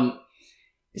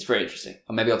 It's very interesting.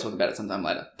 Or maybe I'll talk about it sometime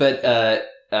later. But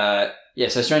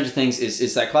so Stranger Things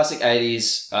is that classic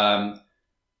 80s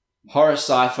horror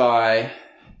sci-fi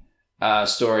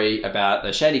story about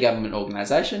a shady government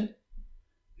organization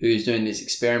who's doing these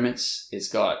experiments. It's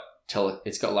got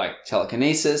like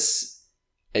telekinesis.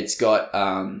 It's got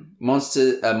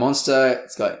monster.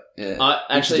 It's got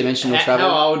interdimensional travel.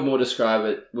 How I would more describe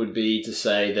it would be to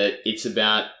say that it's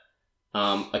about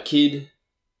a kid,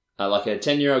 like a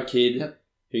 10-year-old kid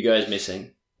who goes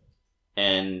missing,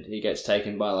 and he gets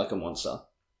taken by like a monster.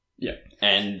 Yeah,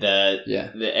 and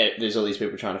there's all these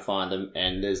people trying to find them,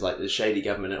 and there's like the shady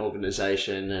government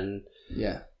organization and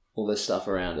all this stuff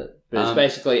around it. But it's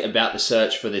basically about the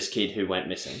search for this kid who went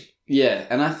missing. Yeah,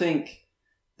 and I think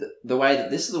the way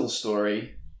that this little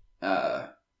story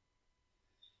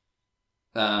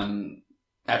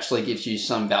actually gives you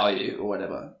some value or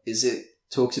whatever is it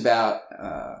talks about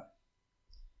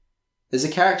there's a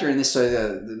character in this. So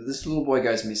this little boy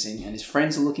goes missing, and his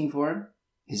friends are looking for him.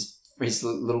 His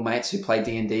little mates who play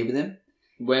D&D with him.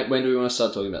 When do we want to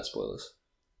start talking about spoilers?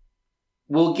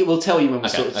 We'll tell you when we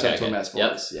start talking about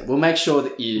spoilers. Yep. Yeah, we'll make sure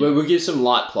that you. We'll give some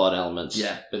light plot elements.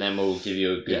 Yeah, but then we'll give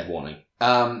you a good warning.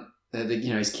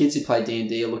 His kids who play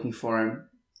D&D are looking for him.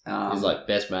 He's like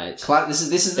best mates. This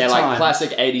is the They're time. Like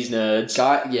classic 80s nerds.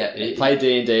 They play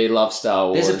D&D, love Star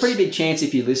Wars. There's a pretty big chance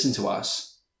if you listen to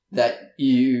us that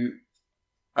you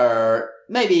are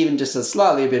maybe even just a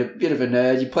bit of a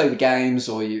nerd. You play the games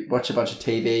or you watch a bunch of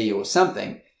TV or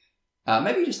something.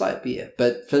 Maybe you just like beer.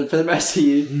 But for the rest of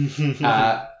you,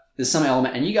 there's some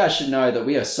element. And you guys should know that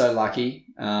we are so lucky.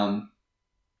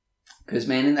 Because,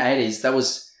 man, in the 80s, that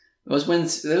was when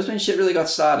shit really got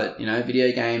started. You know,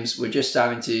 video games were just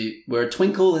we're a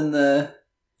twinkle in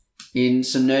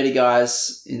some nerdy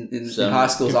guys in high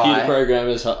school's eye. Computer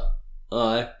programmers'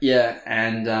 eye. Yeah,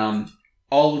 and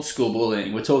old school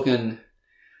bullying. We're talking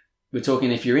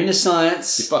if you're into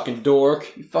science, you fucking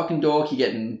dork. You're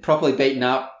getting properly beaten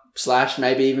up, /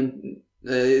 maybe even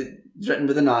threatened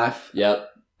with a knife. Yep.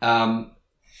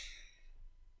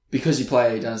 Because you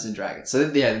play Dungeons and Dragons.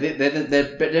 So yeah,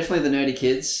 they're definitely the nerdy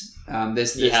kids.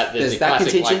 There's that classic,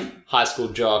 contingent. Like, high school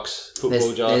jocks,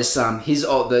 football jocks. There's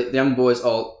the young boys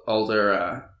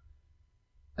older.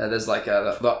 There's like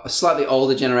a slightly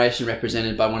older generation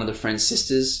represented by one of the friend's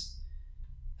sisters.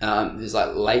 Who's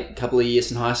like late couple of years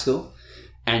in high school,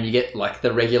 and you get like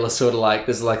the regular sort of like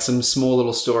there's like some small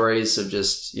little stories of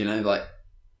just like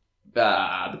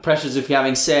the pressures of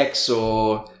having sex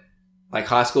or like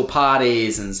high school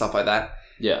parties and stuff like that.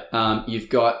 Yeah. You've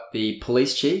got the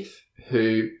police chief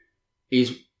who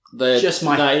is just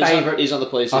my favorite. He's on the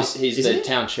police. He's the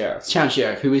town sheriff. Town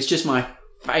sheriff, who is just my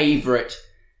favorite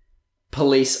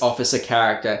police officer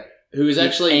character. Who is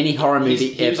actually any horror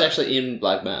movie He was actually in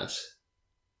Black Mass.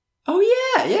 Oh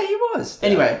yeah, he was. Yeah.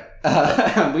 Anyway,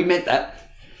 we meant that.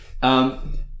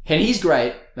 And he's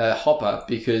great, Hopper,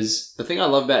 because the thing I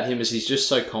love about him is he's just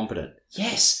so competent.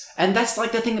 Yes, and that's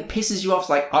like the thing that pisses you off.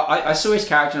 Like I saw his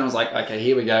character and I was like, okay,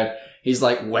 here we go. He's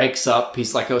like wakes up.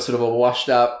 He's like a sort of a washed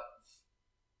up,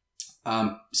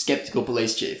 skeptical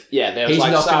police chief. Yeah, there was he's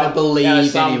like not going to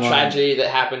believe some anyone. Tragedy that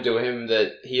happened to him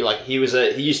that he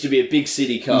used to be a big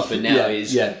city cop and now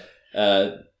he's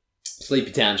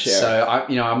Sleepy Town Sheriff. So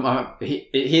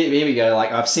here we go.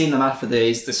 Like I've seen enough for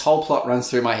these. This whole plot runs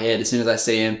through my head as soon as I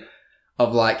see him,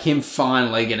 of like him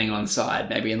getting on side.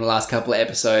 Maybe in the last couple of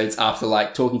episodes, after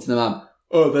like talking to the mum.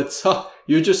 Oh, that's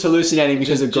you're just hallucinating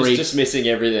because of grief. Just missing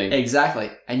everything.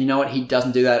 Exactly. And you know what? He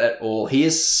doesn't do that at all. He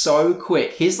is so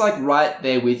quick. He's like right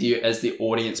there with you as the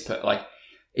audience.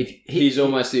 He's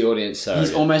almost the audience. Sorry.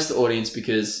 He's almost the audience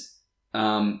because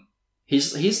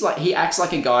he's like he acts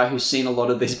like a guy who's seen a lot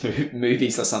of these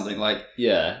movies or something. Like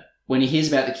when he hears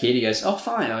about the kid, he goes, "Oh,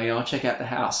 fine. I'll check out the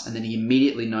house," and then he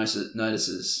immediately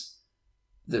notices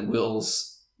that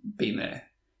Will's been there.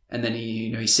 And then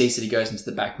he sees that he goes into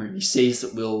the back room. He sees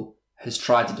that Will has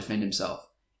tried to defend himself,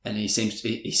 and he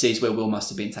sees where Will must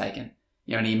have been taken.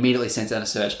 And he immediately sends out a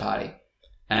search party.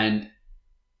 And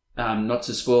not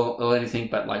to spoil or anything,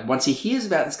 but like once he hears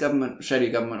about this shady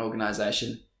government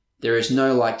organization, there is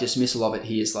no like dismissal of it.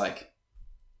 He is like,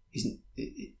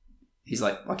 he's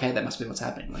like, okay, that must be what's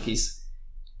happening. Like he's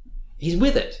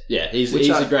with it. Yeah, he's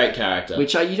a great character,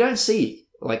 which you don't see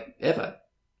like ever,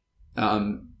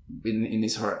 in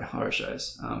these horror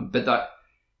shows. But that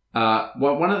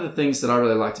one of the things that I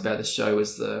really liked about this show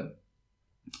was the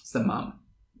mum,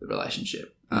 the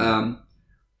relationship.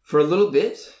 For a little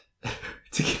bit,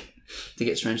 to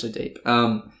get strangely deep.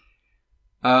 For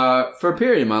a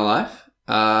period in my life,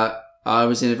 I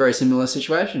was in a very similar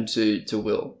situation to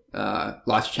Will.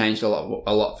 Life's changed a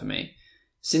lot for me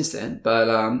since then. But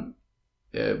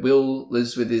Will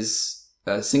lives with his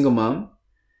single mum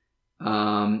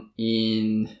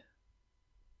in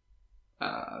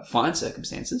fine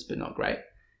circumstances, but not great.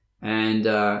 And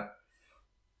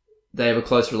they have a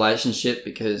close relationship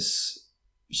because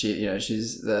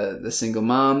she's the single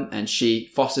mum, and she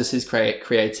fosters his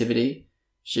creativity.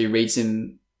 She reads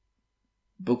him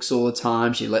books all the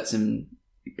time. She lets him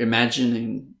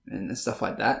imagine and stuff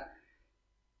like that.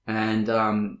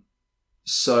 And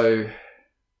so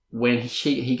when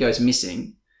he goes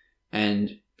missing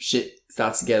and shit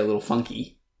starts to get a little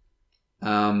funky,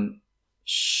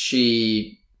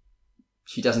 she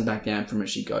doesn't back down from it.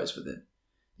 She goes with it.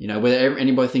 Whether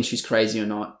anybody thinks she's crazy or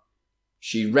not,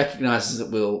 she recognizes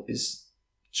that Will is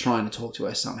trying to talk to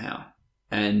her somehow.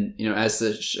 And, as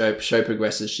the show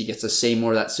progresses, she gets to see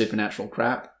more of that supernatural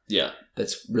crap. Yeah.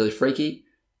 That's really freaky.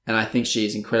 And I think she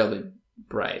is incredibly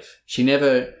brave. She's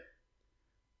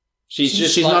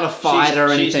not a fighter or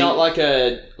anything. She's not like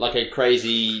a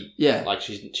crazy... Yeah. Like,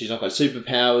 she's not got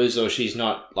superpowers, or she's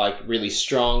not, like, really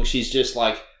strong. She's just,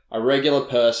 like, a regular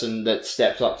person that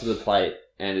steps up to the plate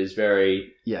and is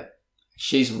very... Yeah.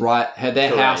 She's right.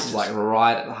 Their house is like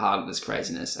right at the heart of this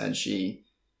craziness, and she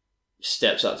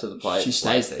steps up to the plate. She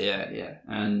stays there, yeah.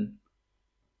 And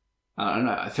I don't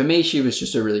know. For me, she was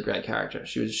just a really great character.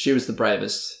 She was the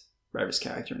bravest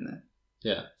character in there.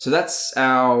 Yeah. So that's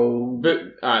our. But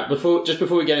all right, before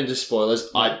we get into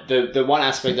spoilers, the one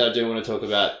aspect that I do want to talk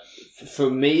about,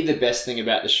 for me, the best thing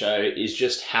about the show is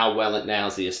just how well it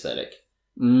nails the aesthetic.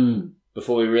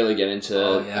 Before we really get into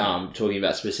talking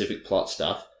about specific plot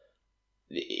stuff.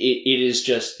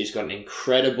 It's got an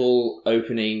incredible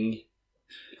opening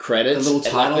credits. The little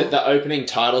title. The opening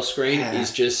title screen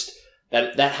is just,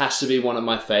 that has to be one of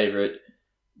my favourite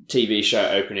TV show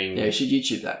opening. Yeah, you should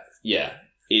YouTube that. Yeah,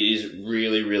 it is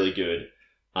really, really good.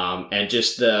 And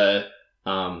just the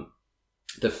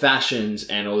fashions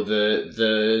and all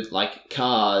the like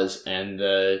cars and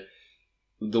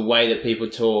the way that people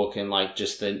talk, and like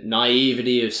just the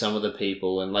naivety of some of the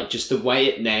people, and like just the way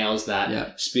it nails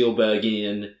that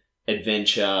Spielbergian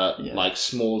adventure, like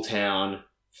small town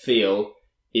feel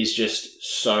is just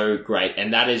so great.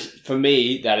 And that is, for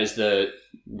me, that is the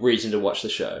reason to watch the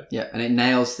show. Yeah, and it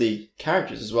nails the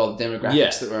characters as well, the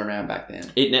demographics that were around back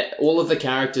then. All of the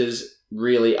characters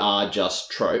really are just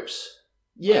tropes.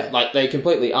 Yeah. Like they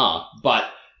completely are,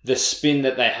 but the spin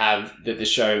that they have, that the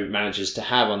show manages to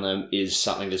have on them, is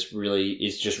something that's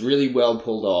just really well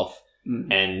pulled off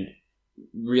and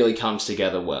really comes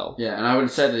together well. Yeah, and I would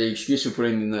say that the excuse for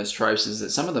putting in those tropes is that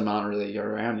some of them aren't really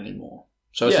around anymore.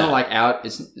 So it's not like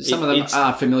some of them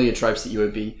are familiar tropes that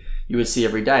you would see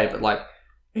every day. But like,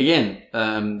 again,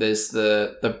 there's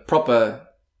the proper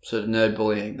sort of nerd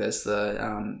bullying. There's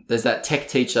that tech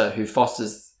teacher who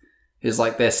fosters, who's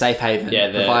like their safe haven.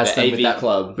 Yeah, provides them AV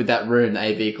club. With that room,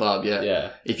 AV club,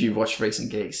 yeah. If you watch Freaks and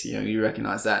Geeks, you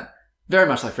recognise that. Very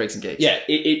much like Freaks and Geeks. Yeah,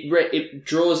 it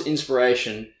draws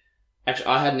inspiration. Actually,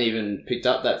 I hadn't even picked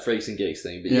up that Freaks and Geeks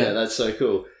thing, but yeah, that's so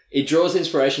cool. It draws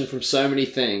inspiration from so many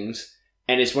things,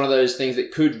 and it's one of those things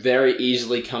that could very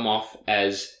easily come off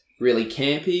as really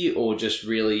campy or just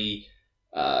really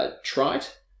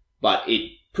trite, but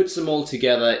it puts them all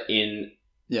together in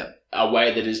a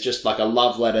way that is just like a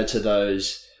love letter to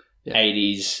those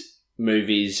 80s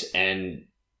movies and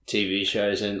TV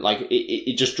shows, and like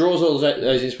it just draws all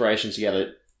those inspirations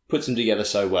together, puts them together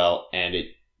so well, and it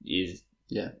is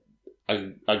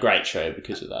a great show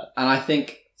because of that. And I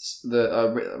think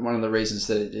one of the reasons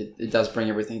that it does bring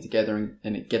everything together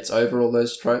and it gets over all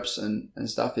those tropes and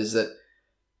stuff is that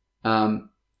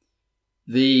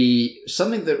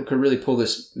something that could really pull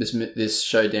this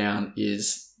show down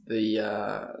is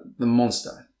the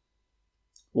monster.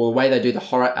 Well, the way they do the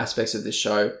horror aspects of this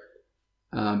show,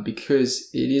 because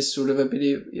it is sort of a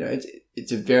bit of,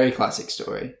 it's a very classic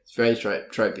story. It's very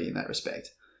tropey in that respect.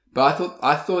 But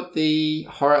I thought the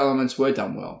horror elements were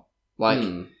done well. Like,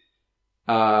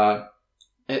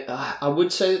 I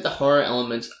would say that the horror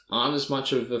elements aren't as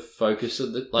much of a focus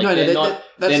of the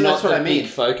that's what I mean. Big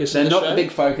focus. They're of the not show. the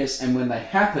big focus, and when they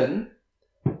happen,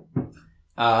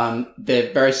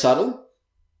 they're very subtle,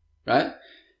 right?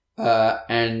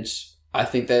 And I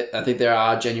think they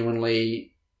are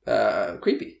genuinely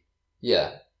creepy.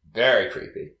 Yeah, very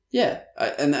creepy. Yeah,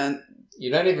 and then you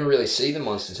don't even really see the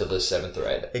monster until the 7th or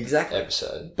 8th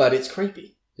episode, but it's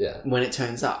creepy. Yeah, when it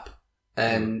turns up,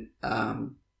 and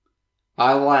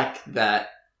I like that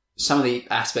some of the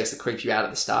aspects that creep you out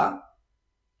at the start.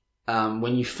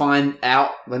 When you find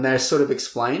out, when they're sort of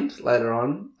explained later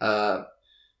on,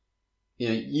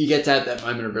 you get to have that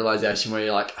moment of realization where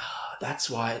you're like, oh, that's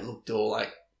why it looked all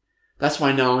like, that's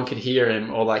why no one could hear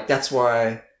him, or like, that's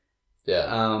why,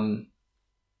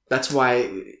 that's why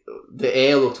the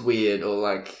air looked weird, or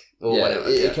like, or whatever.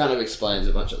 It kind of explains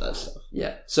a bunch of that stuff.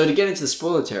 Yeah. So to get into the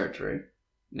spoiler territory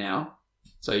now,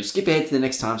 so you skip ahead to the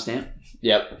next timestamp.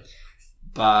 Yep.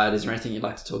 But is there anything you'd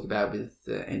like to talk about with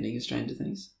the ending of Stranger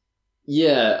Things?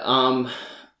 Yeah.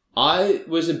 I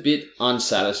was a bit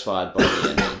unsatisfied by the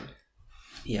ending.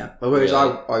 Yeah. Whereas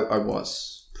I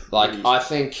was. Like, I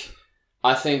think,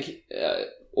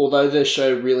 although the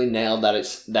show really nailed that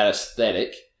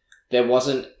aesthetic, there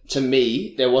wasn't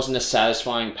a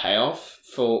satisfying payoff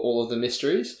for all of the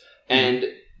mysteries. And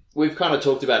we've kind of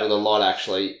talked about it a lot,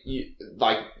 actually.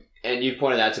 And you've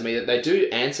pointed out to me that they do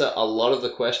answer a lot of the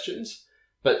questions.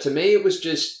 But to me, it was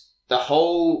just the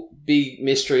whole big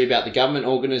mystery about the government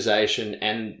organization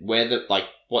and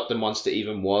what the monster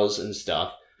even was and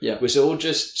stuff. Yeah. Was all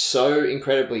just so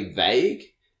incredibly vague.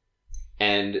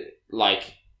 And,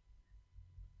 like,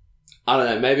 I don't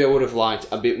know, maybe I would have liked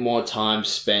a bit more time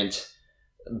spent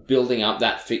building up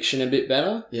that fiction a bit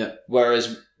better. Yeah.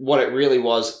 Whereas what it really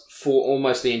was for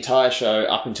almost the entire show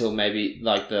up until maybe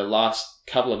like the last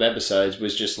couple of episodes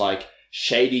was just like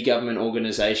shady government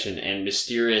organization and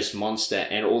mysterious monster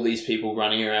and all these people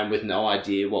running around with no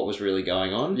idea what was really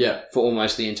going on. Yeah. For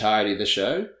almost the entirety of the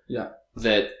show. Yeah.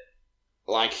 That,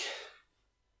 like,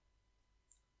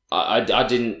 I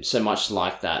didn't so much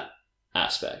like that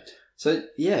aspect. So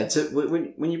yeah,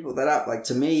 when you brought that up, like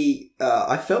to me,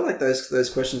 I felt like those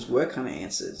questions were kind of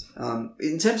answered.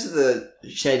 In terms of the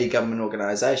shady government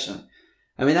organization,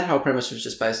 I mean that whole premise was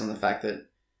just based on the fact that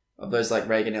of those like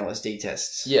Reagan LSD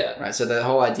tests. Yeah. Right. So the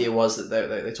whole idea was that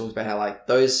they talked about how like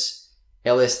those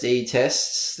LSD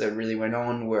tests that really went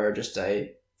on were just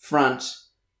a front,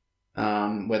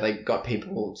 where they got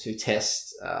people to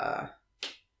test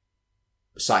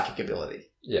psychic ability.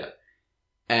 Yeah.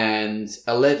 And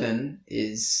 11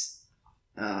 is,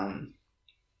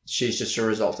 she's just a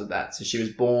result of that. So she was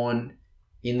born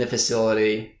in the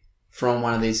facility from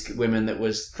one of these women that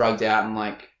was drugged out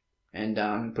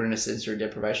and put in a sensory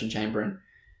deprivation chamber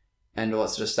and all that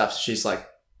sort of stuff. So she's like,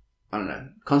 I don't know,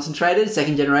 concentrated,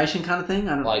 second generation kind of thing.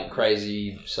 I don't like know.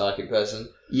 Crazy psychic person.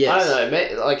 Yes. I don't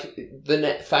know. Like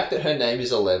the fact that her name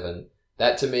is 11.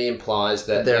 That to me implies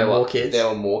that there were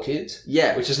more kids.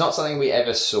 Yeah. Which is not something we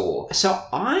ever saw. So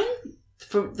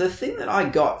from the thing that I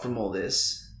got from all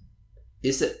this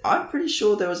is that I'm pretty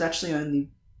sure there was actually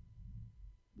only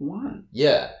one.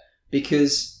 Yeah.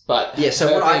 Because,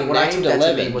 so what I took that 11,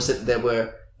 to mean was that there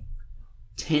were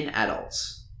 10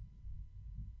 adults.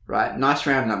 Right? Nice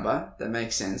round number. That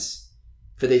makes sense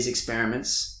for these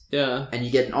experiments. Yeah. And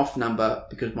you get an off number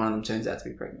because one of them turns out to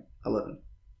be pregnant. 11.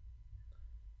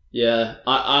 Yeah,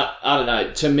 I don't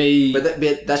know. To me, but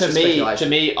that's just speculation. To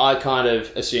me, I kind of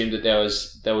assumed that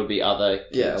there would be other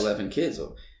kids. Yeah, 11 kids.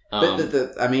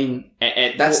 I mean,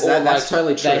 that's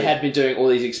totally true. They had been doing all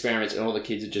these experiments, and all the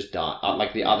kids had just died.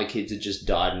 Like the other kids had just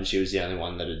died, and she was the only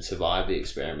one that had survived the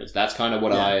experiments. That's kind of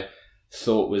what I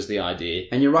thought was the idea.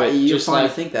 And you're right. You're fine to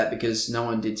think that because no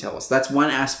one did tell us. That's one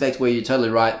aspect where you're totally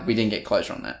right. We didn't get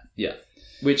closure on that. Yeah.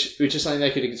 Which is something they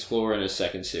could explore in a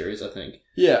second series, I think.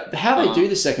 Yeah. How they do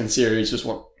the second series was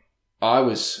what I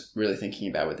was really thinking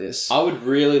about with this. I would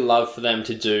really love for them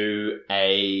to do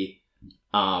a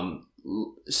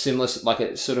similar, like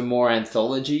a sort of more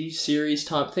anthology series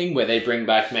type thing where they bring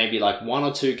back maybe like one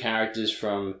or two characters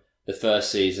from the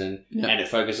first season and it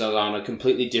focuses on a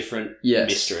completely different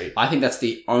mystery. I think that's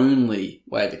the only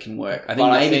way that can work. I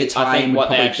think the time would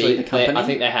probably be the company. I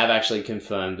think they have actually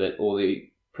confirmed that all the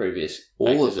previous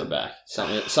actors are back.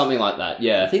 Something like that,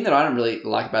 yeah. The thing that I don't really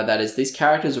like about that is these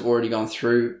characters have already gone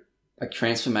through a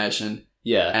transformation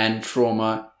and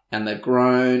trauma, and they've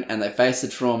grown, and they face the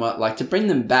trauma. Like, to bring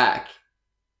them back,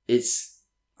 I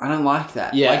don't like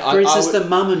that. Yeah, like, for instance, the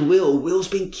mum and Will's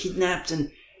been kidnapped, and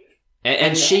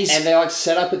she's... And they, like,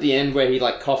 set up at the end where he,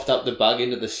 like, coughed up the bug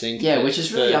into the sink. Yeah, which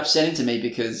is really upsetting to me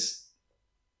because...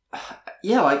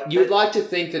 you'd like to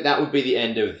think that would be the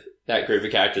end of that group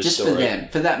of characters' just story. for them,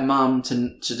 for that mum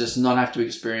to just not have to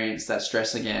experience that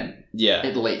stress again. Yeah,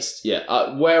 at least.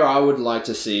 Yeah, where I would like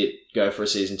to see it go for a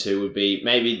season 2 would be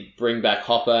maybe bring back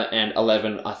Hopper, and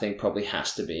 11. I think probably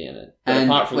has to be in it. But and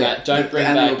apart from that, don't bring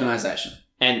back the organisation.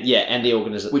 And the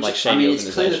organisation, Which, like shady organisation.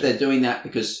 It's clear that they're doing that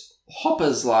because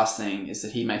Hopper's last thing is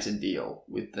that he makes a deal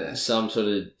with some sort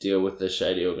of deal with the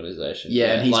shady organisation.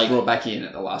 Yeah, and he's brought back in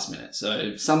at the last minute,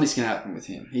 so something's going to happen with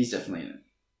him. He's definitely in it.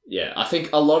 Yeah, I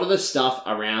think a lot of the stuff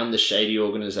around the shady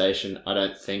organisation, I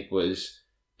don't think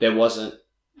there wasn't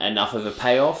enough of a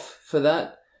payoff for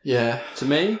that. Yeah, to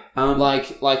me,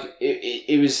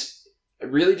 it was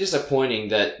really disappointing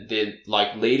that the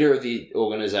leader of the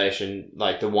organisation,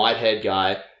 the white-haired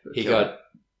guy,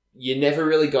 you never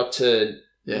really got to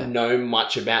know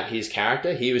much about his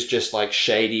character. He was just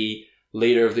shady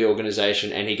leader of the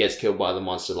organization, and he gets killed by the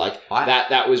monster. I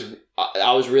was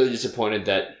really disappointed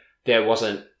that there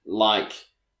wasn't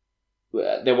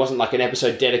an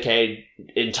episode dedicated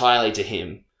entirely to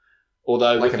him.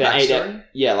 Although with a backstory?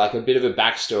 A bit of a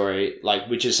backstory,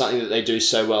 which is something that they do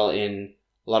so well in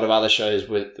a lot of other shows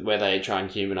where they try and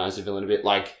humanize the villain a bit.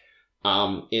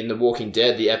 In The Walking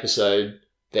Dead, the episode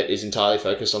that is entirely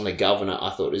focused on the governor, I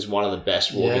thought is one of the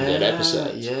best Walking Dead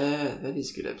episodes. Yeah, that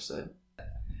is a good episode.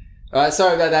 All right,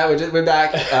 sorry about that. We're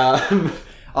back. I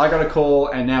got a call,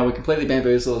 and now we're completely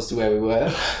bamboozled as to where we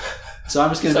were. So I'm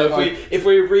just going to. So if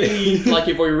we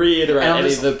reiterate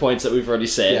any of the points that we've already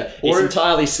said, it's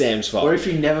entirely Sam's fault. Or if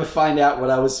you never find out what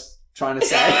I was trying to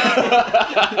say,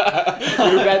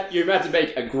 you're about to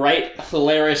make a great,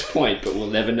 hilarious point, but we'll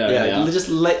never know. Yeah, I just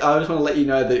want to let you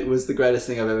know that it was the greatest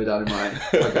thing I've ever done in my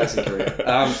podcasting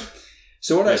career.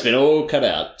 So it's been all cut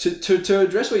out to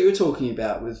address what you were talking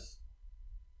about with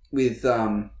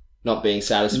not being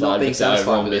satisfied with the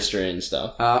overall mystery and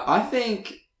stuff. I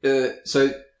think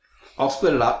so. I'll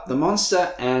split it up: the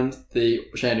monster and the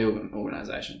shady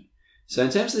organization. So,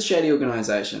 in terms of the shady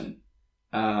organization,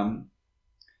 I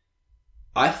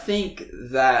think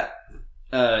that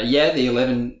the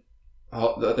 11,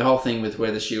 the whole thing with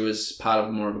whether she was part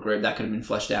of more of a group, that could have been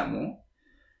fleshed out more.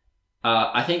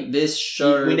 I think this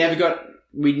show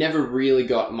we never really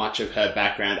got much of her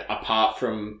background apart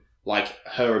from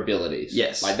her abilities.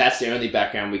 Yes. That's the only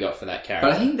background we got for that character.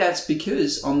 But I think that's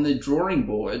because on the drawing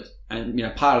board, and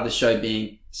part of the show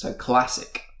being so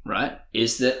classic, right,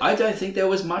 is that I don't think there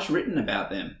was much written about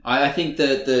them. I think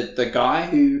the guy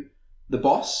the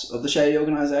boss of the shady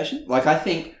organization, I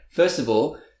think, first of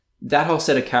all, that whole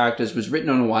set of characters was written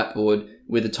on a whiteboard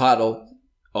with the title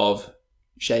of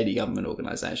shady government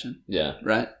organization. Yeah.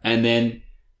 Right? And then,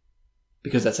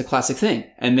 because that's a classic thing.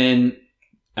 And then,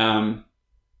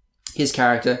 his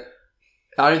character,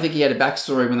 I don't think he had a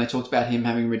backstory when they talked about him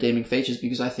having redeeming features,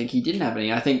 because I think he didn't have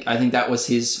any. I think that was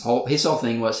his whole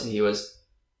thing was he was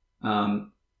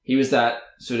that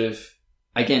sort of,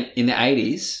 again, in the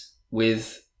 80s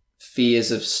with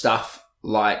fears of stuff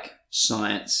like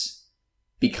science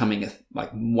becoming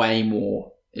way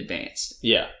more advanced.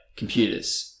 Yeah.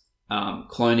 Computers.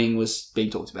 Cloning was being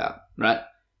talked about, right?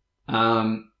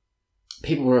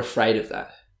 People were afraid of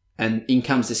that. And in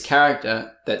comes this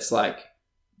character that's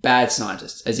bad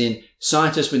scientist, as in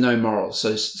scientist with no morals.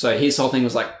 So his whole thing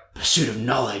was pursuit of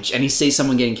knowledge, and he sees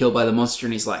someone getting killed by the monster,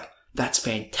 and he's like, "That's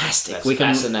fantastic. That's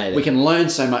fascinating. We can learn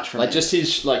so much from it." Just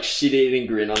his shit-eating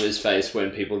grin on his face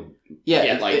when people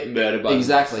get murdered by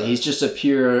exactly. He's just a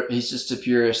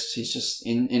purist. He's just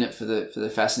in it for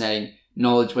the fascinating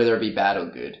knowledge, whether it be bad or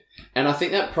good. And I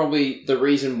think that probably the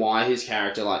reason why his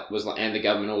character and the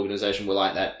government organization were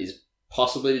like that is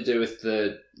possibly to do with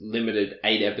the limited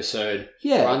 8-episode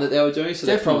run that they were doing, so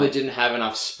definitely. They probably didn't have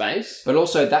enough space. But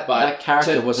also that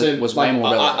character was way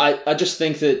more relevant. I just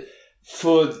think that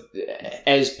for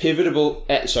as pivotal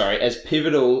as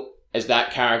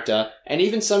that character, and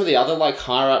even some of the other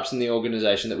higher ups in the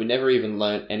organization that we never even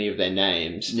learnt any of their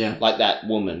names, like that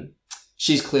woman,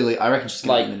 she's clearly, I reckon she's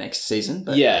going to be in the next season.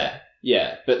 But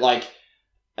but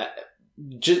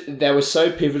they were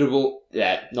so pivotal,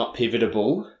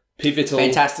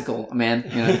 fantastical, man.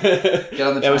 Get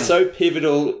on the train. They were so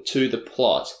pivotal to the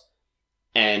plot,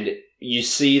 and you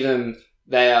see them.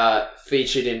 They are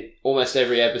featured in almost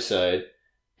every episode,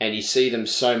 and you see them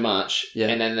so much,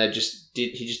 and then he just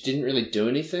didn't really do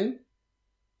anything.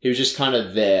 He was just kind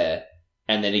of there,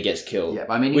 and then he gets killed. Yeah,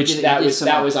 I mean,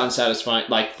 that was unsatisfying.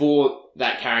 For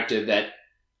that character that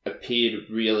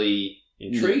appeared really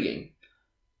intriguing.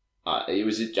 I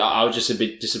was just a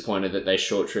bit disappointed that they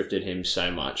short-shrifted him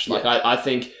so much. I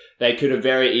think They could have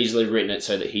very easily written it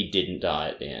so that he didn't die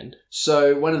at the end.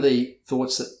 So one of the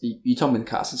thoughts that you told me the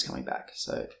cast is coming back,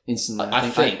 so instantly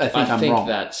I think I'm wrong.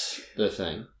 That's the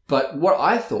thing. But what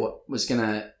I thought was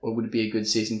would be a good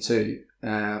season 2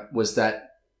 was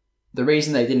that the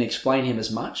reason they didn't explain him as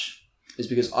much is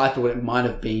because I thought it might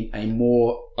have been a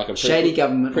more shady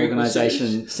government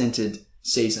organisation centered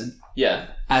season. Yeah,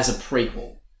 as a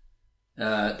prequel.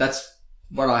 That's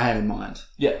what I had in mind.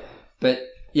 Yeah, but.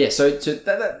 Yeah, so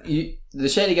the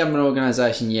shady government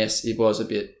organisation, yes, it was a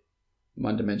bit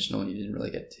one-dimensional. You didn't really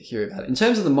get to hear about it. In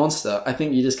terms of the monster, I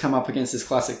think you just come up against this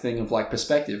classic thing of like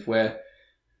perspective, where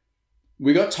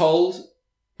we got told,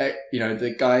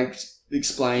 the guy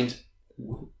explained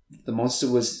the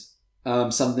monster was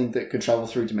something that could travel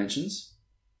through dimensions,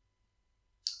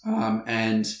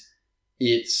 and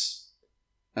it's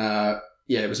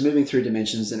it was moving through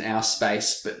dimensions in our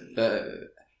space, but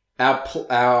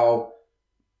our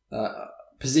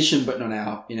position, but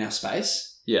not in our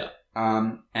space. Yeah.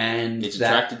 And it's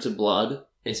attracted to blood.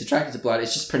 It's attracted to blood.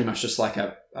 It's just pretty much just like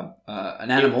an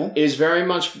animal. It is very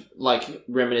much like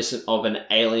reminiscent of an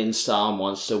alien style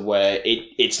monster, where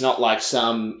it's not like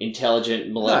some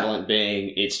intelligent, malevolent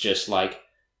being. It's just like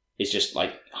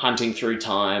hunting through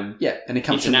time. Yeah, and it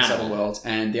comes from this other world,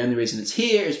 and the only reason it's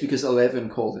here is because 11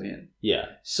 called it in. Yeah.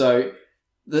 So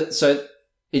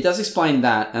it does explain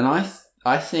that, and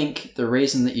I think the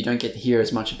reason that you don't get to hear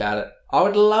as much about it, I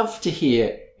would love to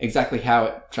hear exactly how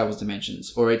it travels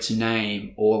dimensions, or its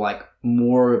name, or like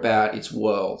more about its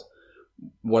world.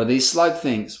 What are these slug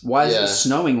things? Why is it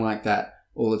snowing like that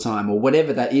all the time, or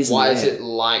whatever that is? Why is it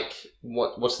like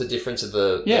what's the difference of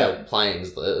the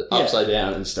planes, the upside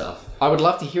down and stuff? I would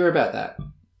love to hear about that,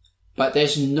 but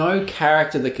there's no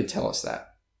character that could tell us that.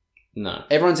 No,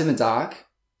 everyone's in the dark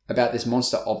about this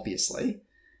monster, obviously.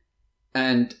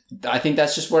 And I think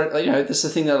that's just what, that's the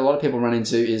thing that a lot of people run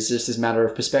into, is just this matter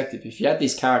of perspective. If you have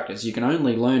these characters, you can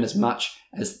only learn as much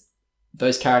as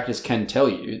those characters can tell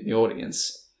you, the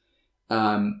audience,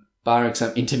 barring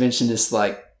some interventionist,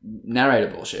 like, narrator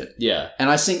bullshit. Yeah. And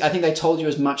I think they told you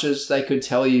as much as they could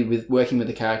tell you with working with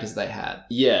the characters they had.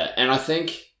 Yeah, and I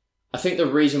think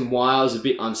the reason why I was a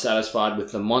bit unsatisfied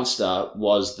with the monster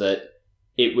was that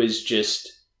it was just,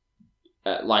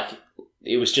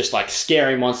 it was just like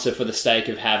scary monster for the sake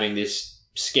of having this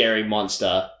scary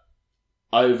monster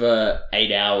over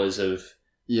 8 hours of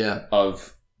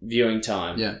viewing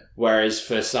time. Yeah. Whereas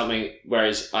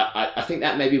I think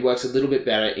that maybe works a little bit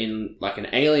better in like an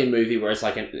alien movie where it's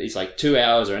like 2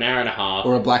 hours or an hour and a half.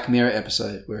 Or a Black Mirror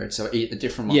episode where it's a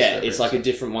different monster. Yeah, it's like a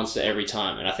different monster every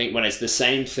time. And I think when it's the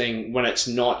same thing, when it's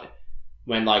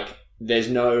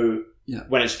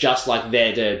just like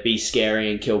there to be scary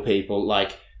and kill people,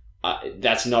 like,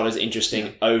 that's not as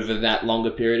interesting over that longer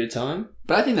period of time.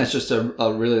 But I think that's just a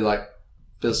really like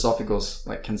philosophical,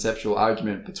 like conceptual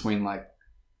argument between like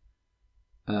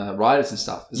writers and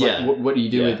stuff. It's like, what do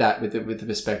you do with that, with the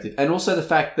perspective, and also the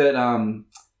fact that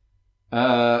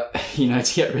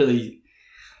to get really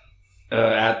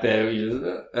out there,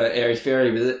 airy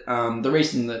fairy with it. The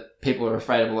reason that people are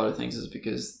afraid of a lot of things is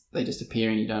because they just appear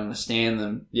and you don't understand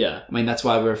them. Yeah. I mean, that's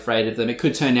why we're afraid of them. It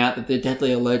could turn out that they're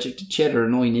deadly allergic to cheddar,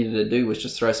 and all you needed to do was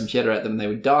just throw some cheddar at them and they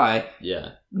would die.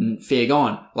 Yeah. Fear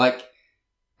gone. Like,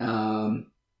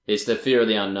 it's the fear of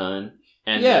the unknown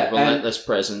and the relentless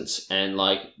presence, and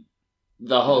like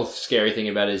the whole scary thing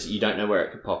about it is you don't know where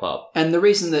it could pop up. And the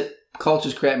reason that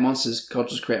cultures create monsters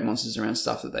around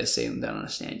stuff that they see and don't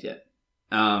understand yet.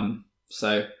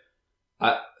 So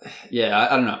I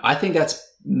don't know. I think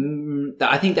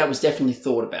that was definitely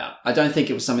thought about. I don't think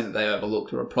it was something that they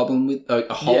overlooked or a problem with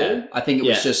a whole. Yeah. I think it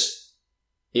was just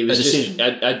a decision.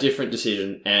 Just a different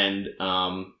decision, and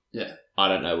I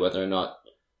don't know whether or not.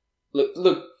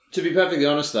 Look. To be perfectly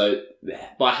honest, though,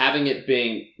 by having it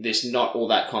being this not all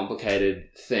that complicated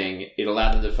thing, it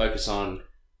allowed them to focus on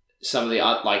some of the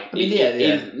art,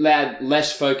 it allowed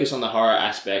less focus on the horror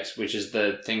aspects, which is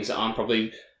the things that I'm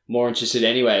probably more interested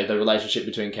anyway, the relationship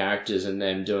between characters and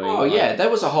them doing... Oh, there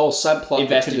was a whole subplot.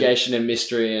 Investigation and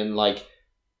mystery and, like,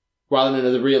 rather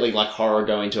than the really, like, horror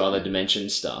going to other dimension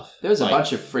stuff. There was a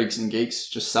bunch of freaks and geeks,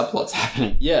 just subplots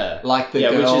happening. Yeah. Like the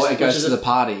girl that goes to the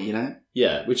party, you know?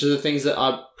 Yeah, which are the things that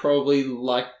I probably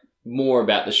like more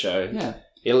about the show. Yeah.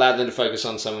 It allowed them to focus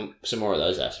on some more of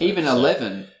those aspects. Even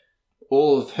 11,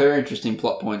 all of her interesting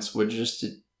plot points were just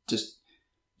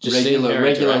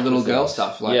regular little girl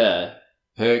stuff. Like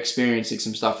her experiencing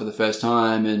some stuff for the first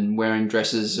time and wearing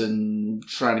dresses and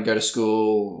trying to go to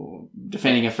school,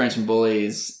 defending her friends from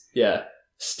bullies. Yeah.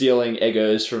 Stealing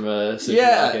Eggos from a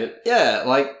supermarket. Yeah.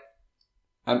 Like,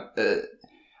 I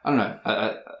don't know.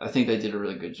 I think they did a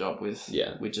really good job with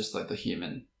just like the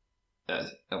human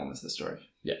elements of the story.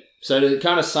 Yeah. So to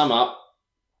kind of sum up,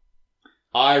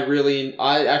 I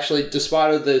actually,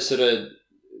 despite all the sort of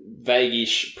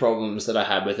vague-ish problems that I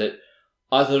had with it,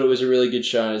 I thought it was a really good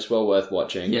show and it's well worth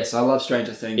watching. Yes, I love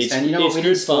Stranger Things. It's, and you know what? We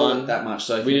didn't spoil it that much.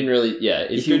 So we didn't really... Yeah,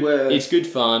 it's good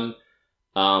fun.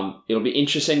 It'll be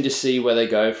interesting to see where they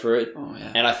go for it. Oh,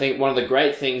 yeah. And I think one of the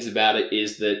great things about it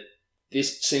is that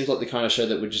this seems like the kind of show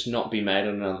that would just not be made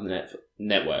on another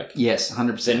network. Yes,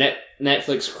 100%. So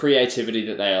Netflix creativity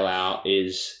that they allow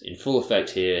is in full effect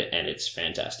here, and it's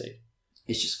fantastic.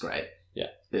 It's just great. Yeah.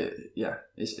 Yeah,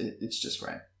 it's just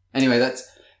great. Anyway, that's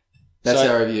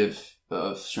our review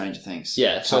of Stranger Things.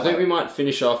 Yeah, so I think we might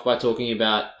finish off by talking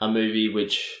about a movie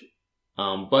which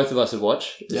both of us have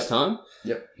watched this time.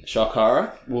 Yep. Shock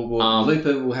horror.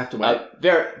 Looper will have to wait.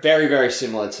 Very, very, very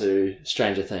similar to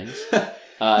Stranger Things. You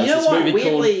know what?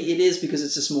 Weirdly, it is because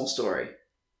it's a small story.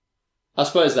 I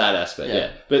suppose that aspect,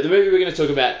 yeah. But the movie we're going to talk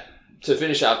about to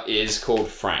finish up is called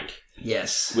Frank.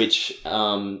 Yes. Which...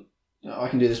 I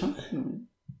can do this one. You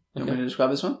want me to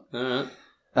describe this one? All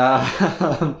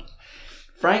right.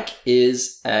 Frank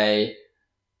is a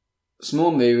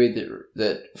small movie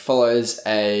that follows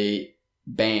a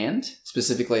band,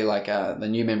 specifically like the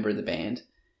new member of the band.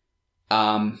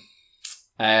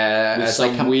 With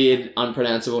some weird,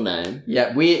 unpronounceable name.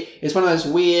 Yeah, weird. It's one of those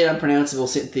weird, unpronounceable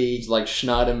synthy, like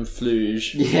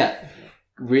Schneiderfluge. Yeah,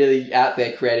 really out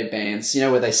there creative bands. You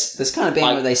know, where this kind of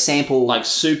band where they sample like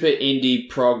super indie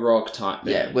prog rock type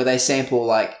band. Yeah, where they sample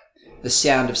like the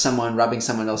sound of someone rubbing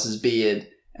someone else's beard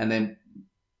and then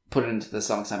put it into the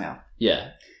song somehow. Yeah.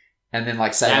 And then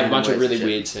like say they have a bunch of really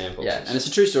weird samples. Yeah, and it's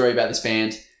a true story about this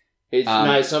band.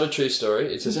 No, it's not a true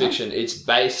story. It's a fiction. It's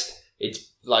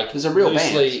like there's a real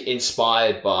loosely band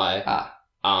inspired by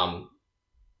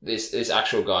this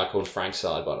actual guy called Frank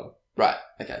Sidebottom. Right.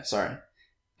 Okay. Sorry.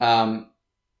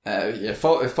 It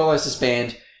follows this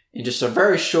band in just a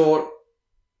very short,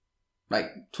 like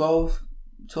 12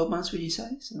 months. Would you say?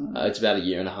 It's about a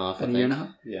year and a half. A year and a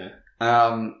half. Yeah.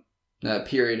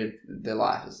 Period of their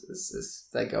life as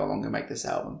they go along and make this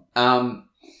album.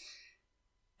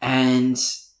 And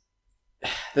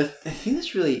the thing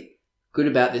that's really good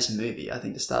about this movie, I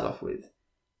think, to start off with,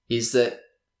 is that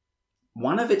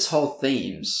one of its whole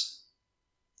themes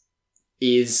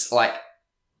is like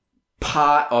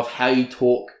part of how you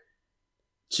talk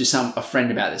to a friend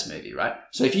about this movie, right?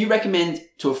 So if you recommend Frank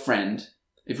to a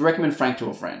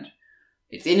friend,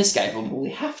 it's inescapable. We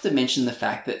have to mention the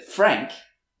fact that Frank,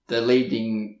 the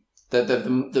leading,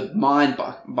 the mind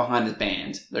behind the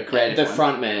band, the creative, the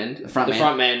front man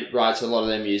writes a lot of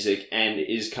their music and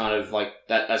is kind of like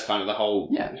that. That's kind of the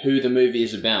whole who the movie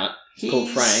is about. It's called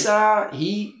Frank.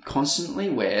 He constantly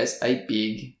wears a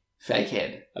big fake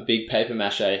head, a big paper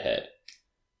mache head.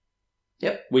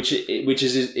 Yep. Which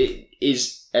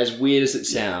is as weird as it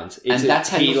sounds. And that's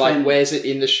how he wears it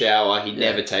in the shower. He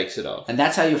never takes it off. And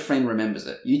that's how your friend remembers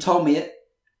it. You told me it.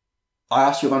 I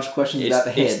asked you a bunch of questions about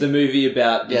the head. It's the movie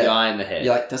about the guy in the head.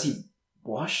 You're like, does he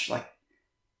wash?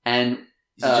 And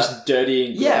is he just dirty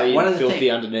and grey and filthy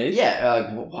underneath?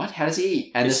 Yeah. What? How does he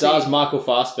eat? And it stars Michael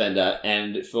Fassbender,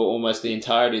 and for almost the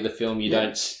entirety of the film, you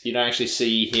don't actually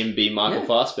see him be Michael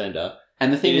Fassbender.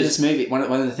 And the thing with this movie, one of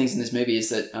the things in this movie is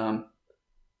that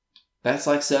that's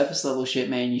like surface level shit,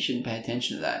 man. You shouldn't pay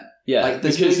attention to that. Yeah, like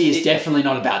this movie is definitely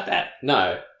not about that.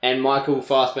 No. And Michael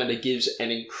Fassbender gives an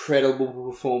incredible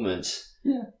performance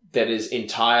that is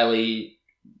entirely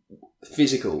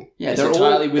physical. Yeah, it's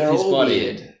entirely with his body.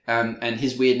 Weird. And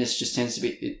his weirdness just tends to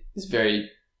be... It's very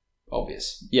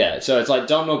obvious. Yeah, so it's like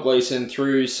Domhnall Gleeson,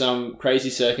 through some crazy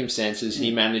circumstances,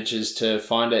 he manages to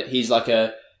find it. He's like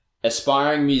a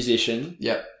aspiring musician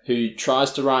who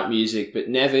tries to write music, but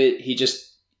never...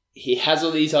 He has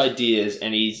all these ideas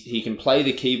and he can play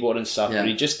the keyboard and stuff, but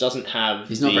he just doesn't have...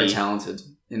 He's not very talented.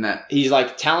 In that, he's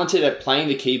like talented at playing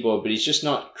the keyboard, but he's just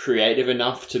not creative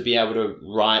enough to be able to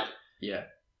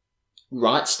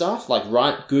write stuff, like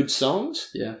write good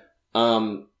songs. Yeah.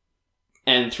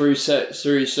 And through some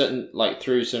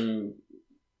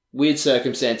weird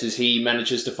circumstances, he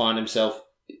manages to find himself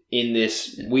in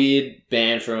this weird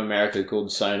band from America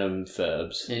called Sonam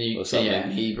Furbs or something. Yeah,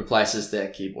 and he replaces their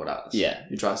keyboard artist. Yeah.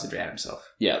 Who tries to drown himself.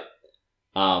 Yeah.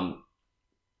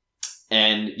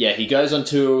 And he goes on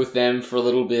tour with them for a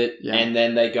little bit, and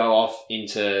then they go off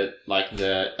into like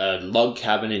the log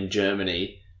cabin in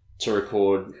Germany to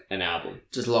record an album,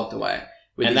 just locked away.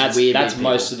 And that's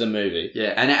most of the movie.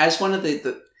 Yeah, and as one of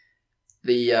the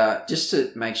just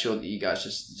to make sure that you guys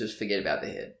just forget about the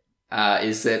head,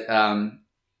 is that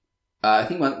I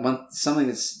think something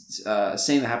that's a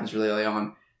scene that happens really early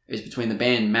on is between the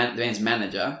band's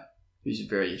manager, who's a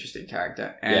very interesting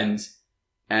character, and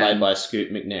played by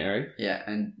Scoot McNairy. Yeah,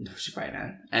 and which is a great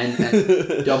name.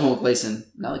 And Domhnall Gleeson,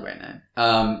 another great name.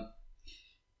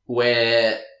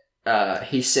 Where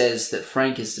he says that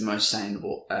Frank is the most sane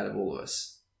out of all of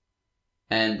us.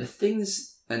 And the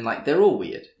things, and like, they're all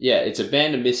weird. Yeah, it's a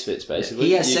band of misfits, basically.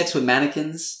 He has sex with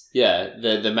mannequins. Yeah,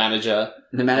 the manager.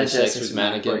 The manager has sex with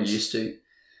mannequins. Used to.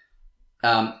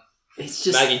 It's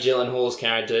just Maggie Gyllenhaal's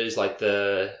character is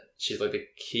she's like the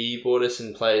keyboardist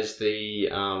and plays the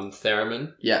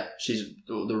theremin. Yeah, she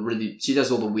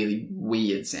does all the really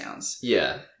weird sounds.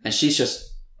 Yeah, and she's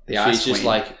just she's just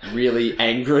like really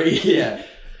angry. Yeah,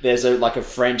 there's a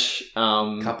French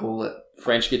couple,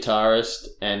 French guitarist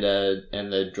and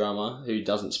the drummer who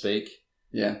doesn't speak.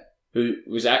 Yeah,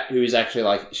 who's actually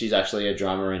she's actually a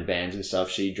drummer in bands and stuff.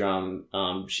 She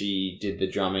did the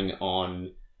drumming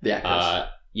on the actress.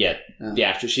 The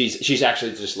actress. She's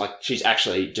actually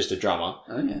just a drummer.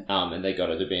 Oh yeah. And they got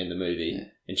her to be in the movie,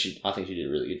 and I think she did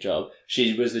a really good job.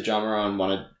 She was the drummer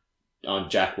on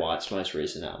Jack White's most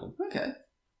recent album. Okay.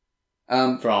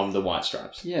 From the White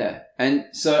Stripes. Yeah, and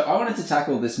so I wanted to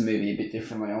tackle this movie a bit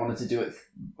differently. I wanted to do it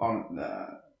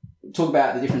talk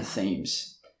about the different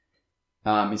themes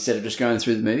instead of just going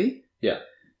through the movie. Yeah.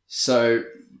 So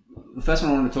the first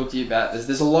one I want to talk to you about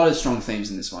there's a lot of strong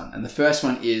themes in this one, and the first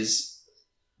one is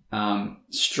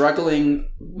struggling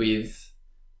with.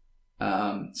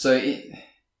 I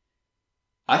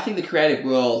think the creative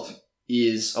world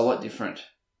is a lot different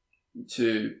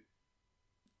to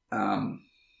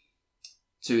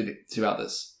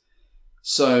others.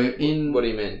 So in what do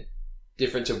you mean?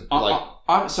 Different to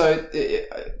I'm going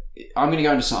to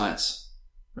go into science,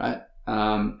 right?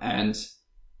 And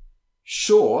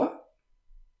sure,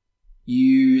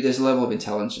 there's a level of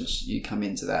intelligence you come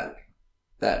into that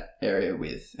area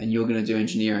with, and you're going to do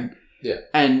engineering. Yeah.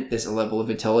 And there's a level of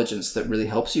intelligence that really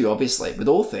helps you, obviously, with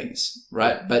all things,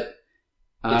 right? Yeah. But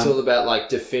it's all about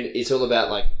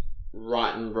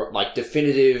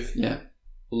definitive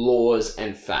laws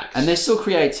and facts. And there's still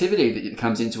creativity that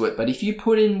comes into it, but if you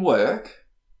put in work,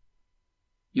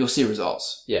 you'll see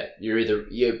results. Yeah,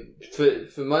 for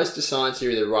most of science,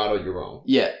 you're either right or you're wrong.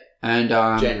 Yeah, and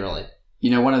generally,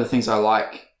 one of the things I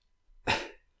like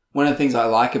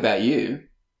about you,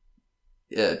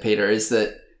 Peter, is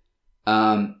that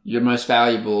your most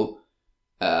valuable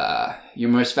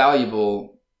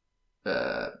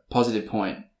positive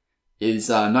point is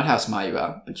not how smart you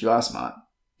are, but you are smart.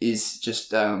 Is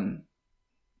just how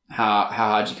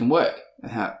hard you can work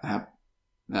and how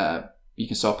you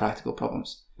can solve practical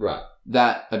problems. Right.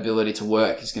 That ability to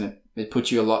work is going to put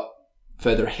you a lot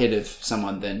further ahead of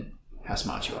someone than how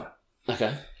smart you are.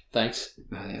 Okay. Thanks.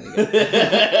 Oh, there we go.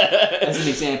 As an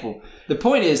example. The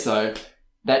point is, though,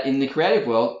 that in the creative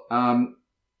world,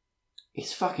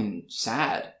 it's fucking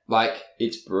sad. Like,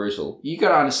 it's brutal. You got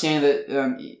to understand that.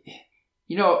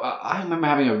 I remember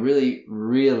having a really,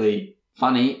 really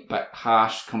funny but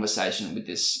harsh conversation with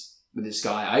this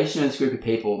guy. I used to know this group of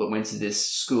people that went to this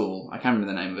school. I can't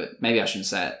remember the name of it. Maybe I shouldn't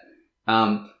say it.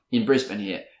 In Brisbane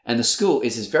here, and the school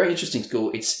is this very interesting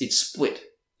school. It's split.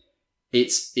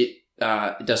 It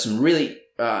does some really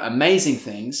amazing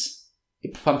things.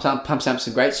 It pumps up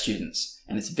some great students,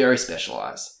 and it's very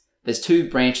specialised. There's two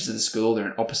branches of the school. They're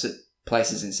in opposite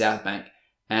places in South Bank,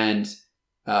 and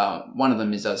one of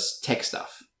them does tech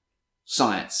stuff,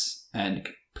 science, and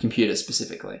computers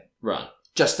specifically. Right.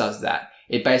 Just does that.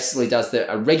 It basically does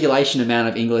a regulation amount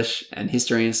of English and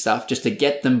history and stuff just to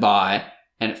get them by,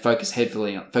 and it focuses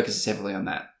heavily on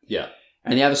that. Yeah.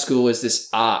 And the other school is this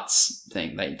arts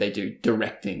thing. They do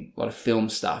directing, a lot of film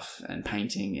stuff, and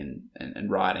painting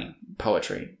and writing,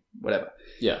 poetry, whatever.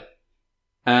 Yeah.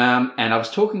 And I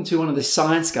was talking to one of the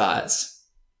science guys,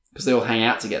 because they all hang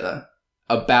out together,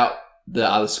 about the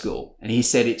other school, and he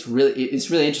said it's really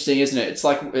interesting, isn't it? It's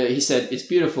like he said it's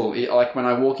beautiful. Like when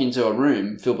I walk into a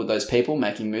room filled with those people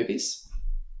making movies.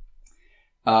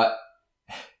 I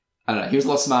don't know. He was a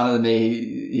lot smarter than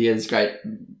me. He had this great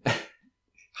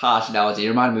harsh analogy. It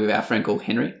reminded me of our friend called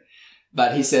Henry,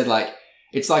 but he said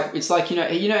it's like you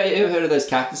ever heard of those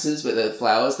cactuses with the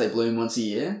flowers? They bloom once a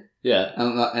year. Yeah.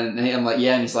 And I'm like,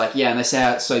 yeah, and he's like, yeah, and they say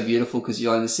how it's so beautiful because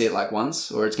you only see it like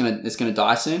once, or it's gonna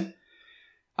die soon.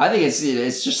 I think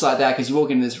it's just like that, because you walk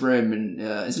into this room and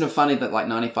isn't it funny that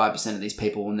 95% of these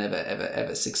people will never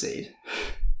ever succeed?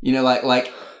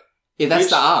 Like if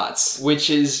that's the arts, which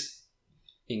is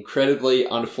incredibly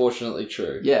unfortunately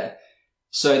true. Yeah.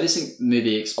 So this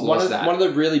movie explores that. One of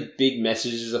the really big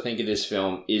messages I think of this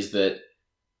film is that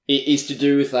it is to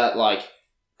do with that, like,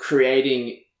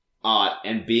 creating art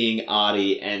and being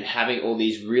arty and having all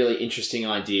these really interesting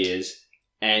ideas,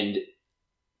 and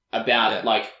about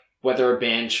like whether a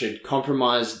band should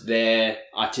compromise their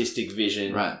artistic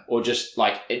vision, right, or just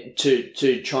like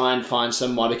to try and find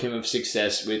some modicum of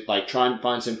success with like try and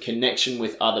find some connection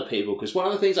with other people. Because one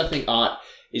of the things I think art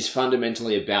is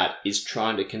fundamentally about is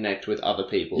trying to connect with other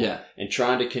people, and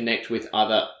trying to connect with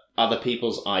other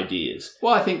people's ideas.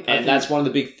 Well, I think that's one of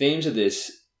the big themes of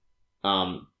this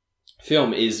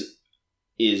film is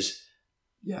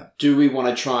do we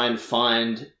want to try and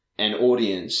find an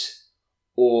audience,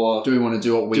 or do we want to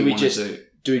do what we want to do?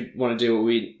 Do we want to do what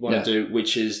we want to do,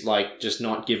 which is like just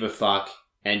not give a fuck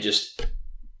and just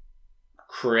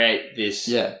create this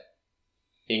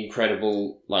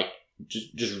incredible, like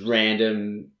just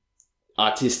random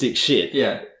artistic shit.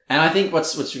 Yeah. And I think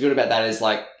what's good about that is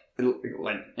like a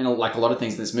lot of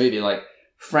things in this movie, like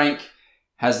Frank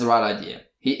has the right idea.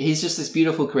 He's just this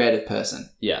beautiful creative person.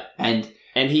 Yeah. And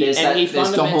there's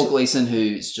Don Hall Gleeson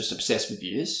who's just obsessed with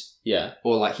views. Yeah.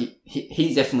 Or like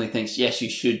he definitely thinks, yes, you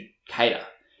should cater.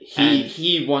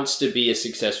 He wants to be a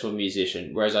successful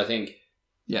musician, whereas I think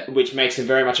which makes him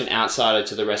very much an outsider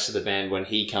to the rest of the band when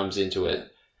he comes into it.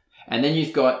 And then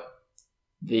you've got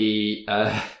the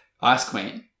Ice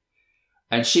Queen.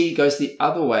 And she goes the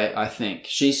other way, I think.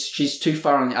 She's too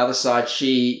far on the other side.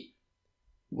 She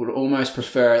would almost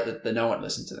prefer that no one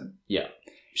listen to them. Yeah.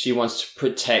 She wants to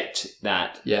protect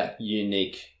that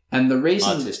unique and the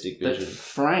reason artistic vision. That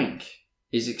Frank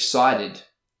is excited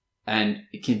and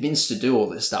convinced to do all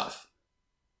this stuff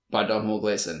by Don Hall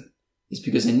Gleeson is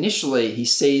because initially he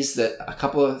sees that a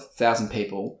couple of thousand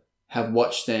people have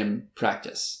watched them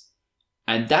practice.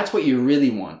 And that's what you really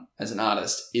want as an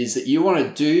artist, is that you want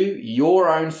to do your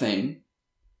own thing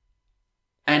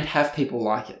and have people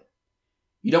like it.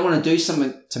 You don't want to do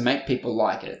something to make people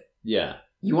like it. Yeah.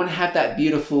 You want to have that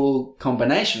beautiful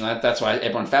combination. That's why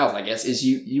everyone fails, I guess, is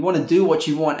you want to do what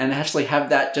you want and actually have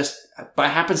that just by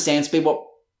happenstance be what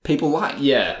people like.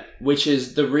 Yeah, which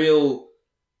is the real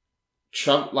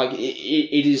trouble. Like,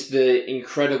 it is the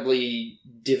incredibly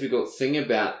difficult thing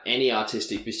about any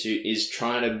artistic pursuit is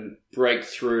trying to break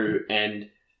through and,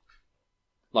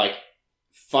 like,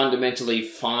 fundamentally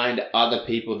find other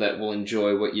people that will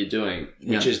enjoy what you're doing,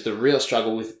 which is the real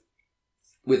struggle with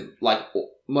like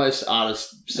most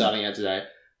artists starting out today,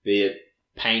 be it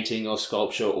painting or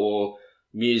sculpture or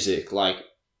music. Like,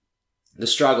 the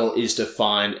struggle is to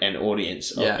find an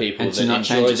audience of people that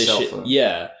enjoy this shit.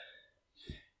 Yeah.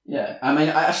 Yeah. I mean,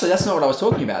 actually, that's not what I was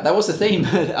talking about. That was the theme.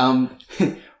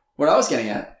 What I was getting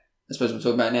at, I suppose we'll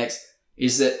talk about next,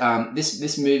 is that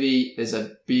this movie is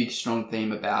a big, strong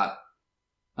theme about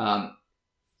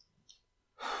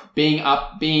being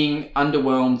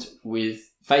underwhelmed with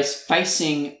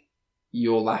facing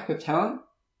your lack of talent,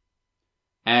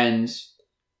 and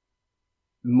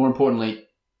more importantly,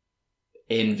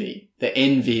 the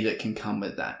envy that can come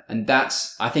with that. And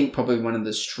that's, I think, probably one of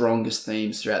the strongest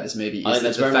themes throughout this movie. I think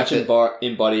that's very much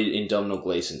embodied in Domhnall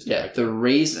Gleeson's character. The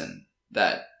reason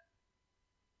that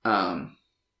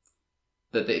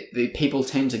the people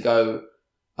tend to go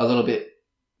a little bit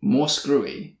more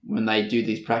screwy when they do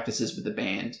these practices with the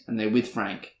band and they're with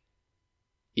Frank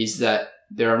is that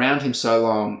they're around him so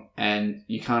long and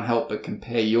you can't help but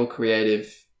compare your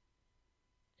creative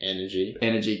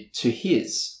energy to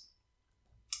his.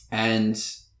 And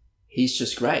he's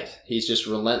just great. He's just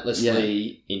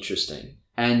relentlessly interesting.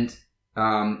 And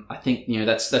I think,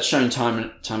 that's shown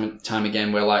time and time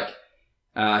again where, like,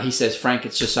 he says, Frank,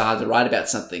 it's just so hard to write about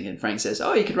something. And Frank says,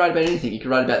 oh, you could write about anything. You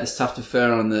could write about this tuft of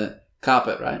fur on the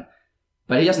carpet, right?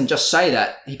 But he doesn't just say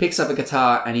that. He picks up a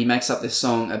guitar and he makes up this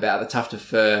song about the tuft of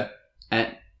fur,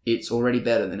 and it's already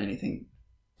better than anything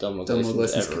Domhnall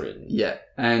Gleeson's ever written. Yeah.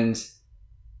 And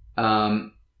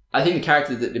I think the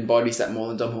character that embodies that more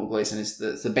than Domhnall Gleeson is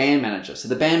the band manager. So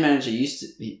the band manager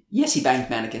he banged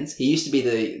mannequins. He used to be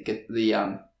the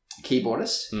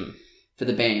keyboardist for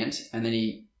the band, and then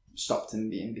he stopped and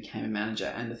became a manager.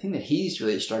 And the thing that he's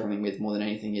really struggling with more than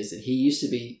anything is that he used to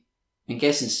be, and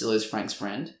guessing still is, Frank's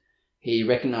friend. He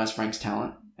recognised Frank's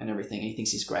talent and everything, and he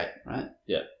thinks he's great, right?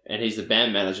 Yeah, and he's the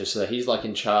band manager, so he's like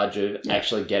in charge of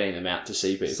actually getting them out to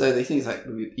see people. So the thing is, like,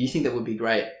 you think that would be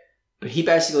great, but he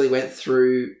basically went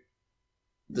through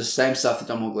the same stuff that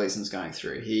Domhnall Gleeson's going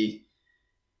through. He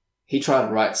tried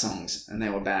to write songs and they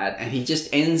were bad, and he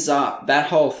just ends up, that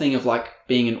whole thing of like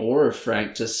being in awe of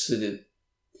Frank just sort of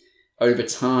over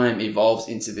time evolves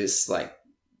into this like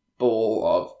ball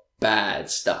of bad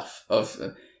stuff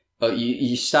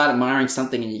you start admiring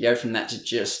something and you go from that to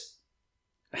just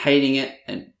hating it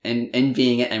and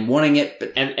envying it and wanting it,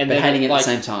 but hating it at the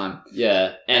same time.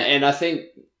 Yeah. And I think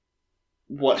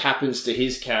what happens to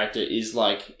his character is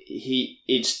like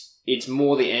it's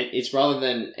more it's rather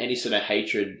than any sort of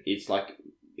hatred, it's like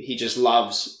he just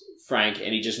loves Frank,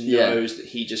 and he just knows that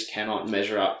he just cannot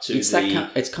measure up to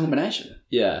it's combination.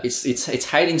 Yeah. It's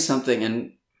hating something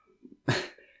and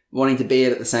wanting to be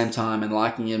it at the same time and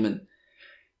liking him, and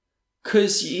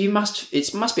because it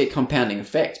must be a compounding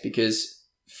effect, because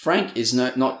Frank is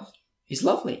he's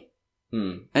lovely.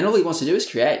 And all he wants to do is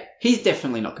create. He's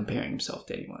definitely not comparing himself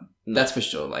to anyone. No. That's for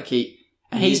sure. Like he's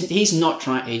definitely not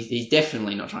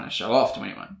trying to show off to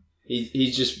anyone.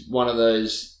 He's just one of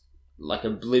those like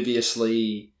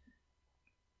obliviously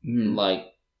like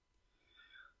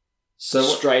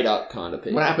straight up kind of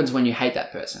people. What happens when you hate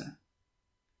that person?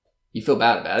 You feel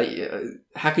bad about it.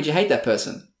 How could you hate that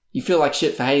person? You feel like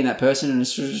shit for hating that person, and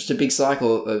it's just a big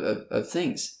cycle of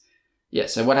things. Yeah.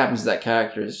 So what happens to that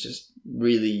character is just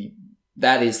really.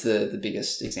 That is the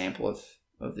biggest example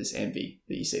of this envy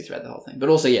that you see throughout the whole thing. But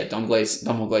also,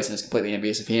 Domhnall Gleeson is completely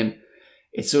envious of him.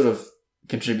 It sort of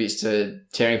contributes to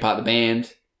tearing apart the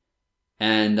band,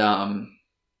 and a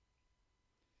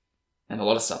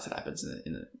lot of stuff that happens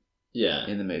in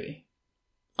the movie.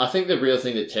 I think the real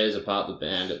thing that tears apart the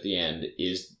band at the end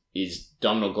is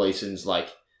Domhnall Gleeson's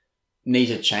need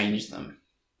to change them.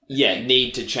 Yeah,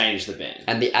 need to change the band.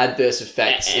 And the adverse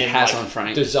effects it has on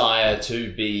Frank. Desire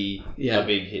to be a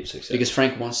big hit success. Because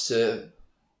Frank wants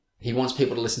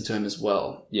people to listen to him as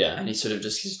well. Yeah. And he sort of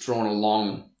just is drawn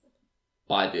along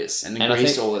by this and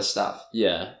agrees to all this stuff.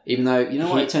 Yeah. Even though,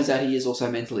 it turns out he is also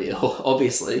mentally ill,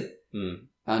 obviously,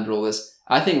 under all this.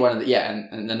 I think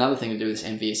and another thing to do with this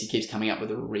envy is he keeps coming up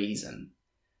with a reason.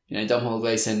 Domhnall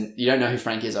Gleeson, you don't know who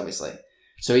Frank is, obviously.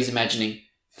 So he's imagining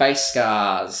face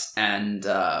scars and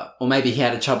or maybe he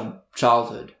had a troubled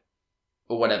childhood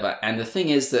or whatever. And the thing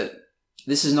is that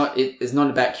this is it's not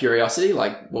about curiosity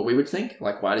like what we would think,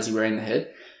 like why does he wear in the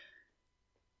head?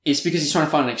 It's because he's trying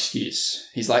to find an excuse.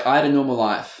 He's like, I had a normal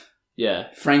life. Yeah.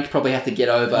 Frank probably had to get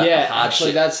over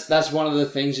actually that's one of the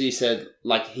things he said,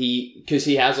 because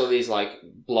he has all these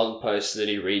blog posts that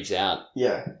he reads out.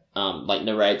 Yeah.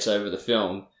 Narrates over the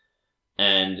film,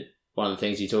 and one of the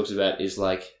things he talks about is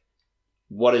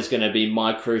what is going to be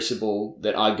my crucible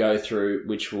that I go through,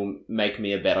 which will make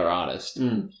me a better artist.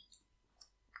 And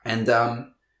the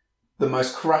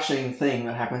most crushing thing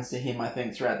that happens to him, I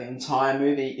think, throughout the entire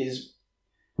movie is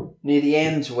near the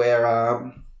end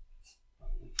where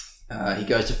he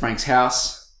goes to Frank's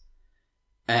house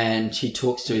and he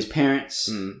talks to his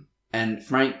parents. And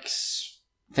Frank's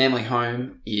family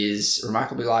home is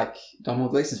remarkably like Domhnall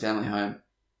Gleeson's family home.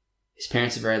 His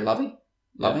parents are very loving,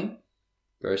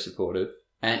 very supportive.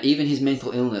 And even his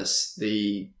mental illness,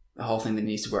 the whole thing that he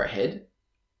needs to wear a head,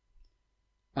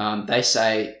 they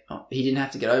say he didn't have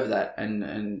to get over that.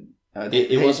 And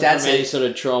it wasn't from any sort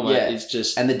of trauma. Yeah, it's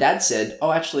just... And the dad said,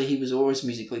 actually, he was always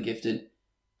musically gifted.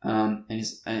 And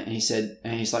he's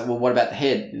like, well, what about the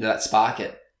head? Did that spark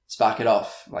it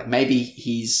off? Maybe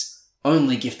he's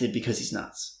only gifted because he's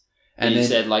nuts. And he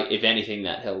said, if anything,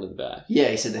 that held him back. Yeah,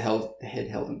 he said the head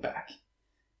held him back.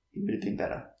 He would have been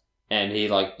better. And he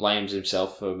blames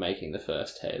himself for making the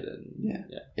first head. And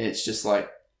it's just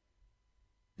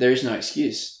there is no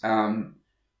excuse. And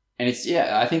it's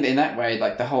I think that in that way,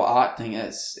 the whole art thing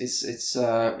it's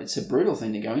a brutal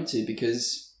thing to go into,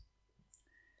 because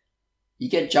you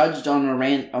get judged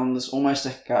on this almost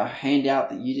like a handout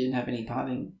that you didn't have any part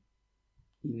in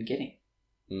getting.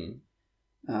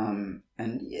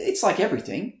 And it's like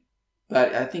everything,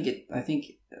 but I think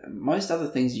most other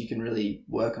things you can really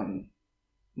work on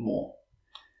more.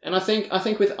 And I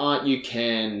think with art you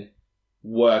can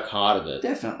work hard at it.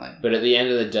 Definitely. But at the end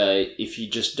of the day, if you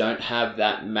just don't have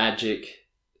that magic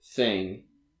thing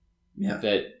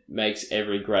that makes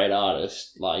every great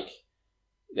artist,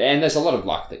 and there's a lot of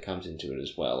luck that comes into it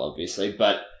as well, obviously,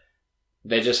 but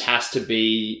there just has to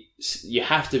be, you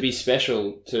have to be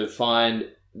special to find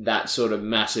that sort of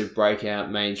massive breakout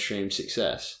mainstream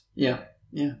success. Yeah.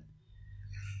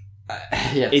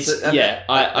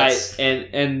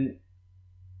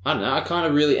 I don't know, I kind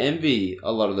of really envy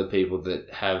a lot of the people that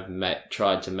have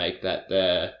tried to make that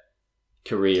their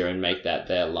career and make that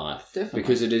their life. Definitely.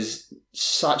 Because it is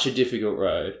such a difficult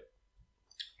road.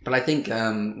 But I think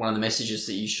one of the messages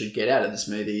that you should get out of this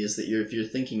movie is that if you're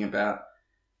thinking about,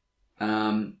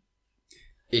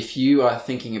 if you are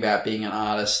thinking about being an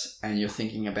artist and you're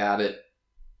thinking about it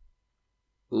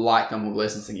like Domhnall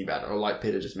Gleeson's thinking about it, or like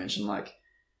Peter just mentioned,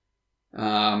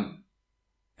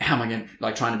 how am I going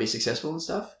to, trying to be successful and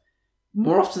stuff?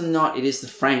 More often than not, it is the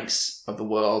Franks of the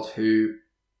world whose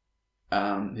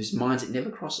minds it never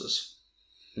crosses,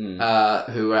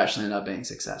 who actually end up being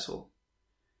successful.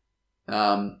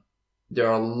 There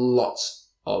are lots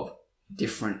of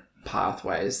different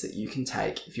pathways that you can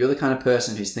take. If you're the kind of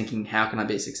person who's thinking, how can I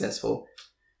be successful?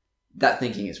 That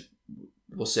thinking is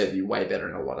will serve you way better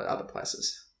in a lot of other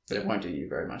places, but it won't do you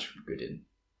very much good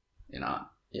in art.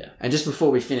 Yeah. And just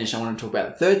before we finish, I want to talk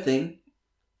about the third thing,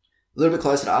 a little bit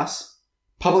closer to us: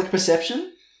 public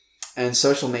perception and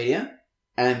social media,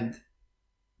 and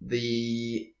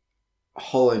the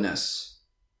hollowness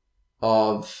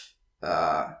of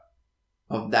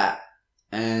that,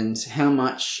 and how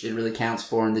much it really counts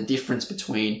for, and the difference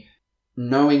between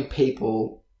knowing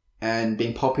people and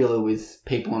being popular with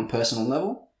people on a personal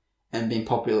level, and being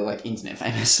popular like internet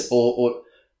famous or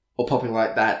popular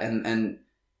like that. And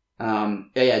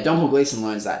Domhnall Gleeson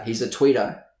learns that. He's a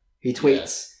tweeter. He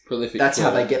tweets. Yeah, prolific. That's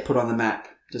how they get put on the map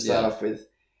to start off with.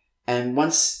 And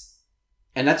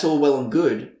that's all well and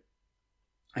good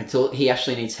until he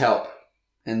actually needs help.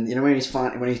 And when he's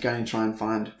going to try and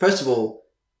find, first of all,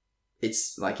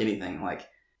 it's like anything. Like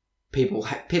people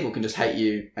can just hate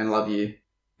you and love you,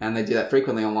 and they do that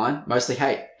frequently online. Mostly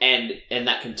hate, and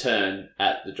that can turn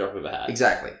at the drop of a hat.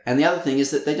 Exactly. And the other thing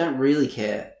is that they don't really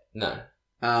care. No.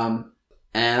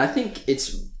 And I think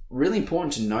it's really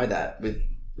important to know that,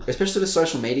 especially with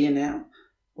social media now.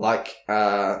 Like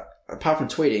apart from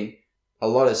tweeting, a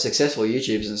lot of successful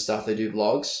YouTubers and stuff, they do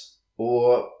vlogs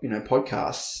or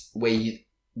podcasts where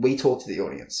we talk to the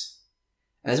audience.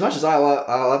 And as much as I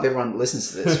love everyone that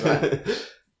listens to this,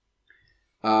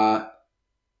 right?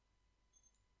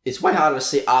 It's way harder to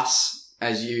see us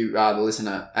as you are the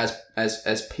listener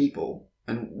as people,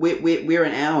 and we're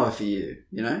an hour for you,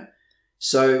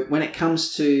 So when it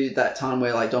comes to that time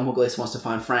where like Domhnall Gleeson wants to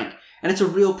find Frank, and it's a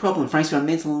real problem. Frank's got a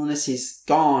mental illness. He's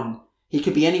gone. He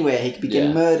could be anywhere. He could be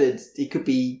getting murdered. He could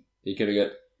have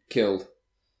got killed.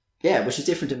 Yeah, which is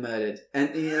different to murdered, and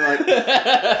like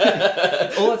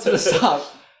all that sort of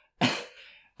stuff.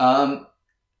 And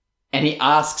he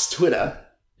asks Twitter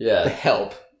for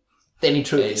help. Then he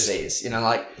truly sees, he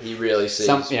really sees.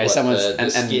 Someone's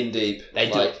and skin deep.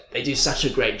 They do such a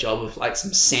great job of like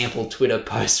some sample Twitter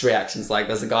post reactions. Like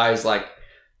there's a guy who's like,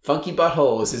 Funky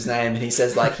Butthole is his name, and he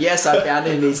says like, yes, I found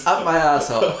him. He's up my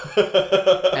asshole.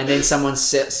 And then someone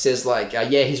says like,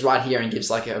 yeah, he's right here, and gives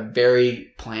like a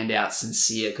very planned out,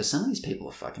 sincere. Because some of these people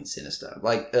are fucking sinister.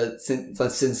 Like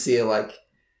sincere like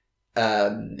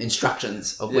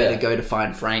instructions of where to go to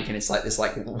find Frank, and it's like this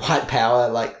like white power,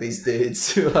 like these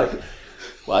dudes who are like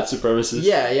white supremacists.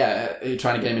 Yeah, who are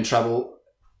trying to get him in trouble.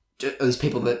 These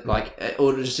people that like,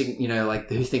 or just like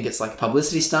who think it's like a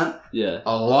publicity stunt. Yeah,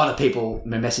 a lot of people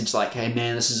message like, "Hey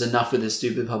man, this is enough with this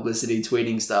stupid publicity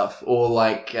tweeting stuff," or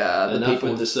like enough people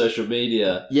with the social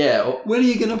media. Yeah, or when are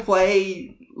you gonna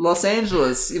play Los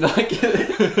Angeles? Like,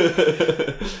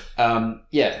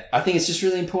 I think it's just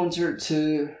really important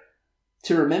to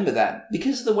remember that,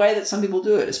 because of the way that some people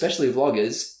do it, especially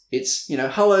vloggers. It's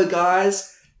hello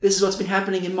guys. This is what's been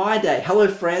happening in my day. Hello,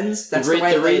 friends. That's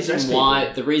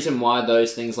the reason why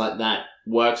those things like that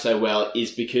work so well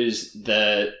is because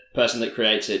the person that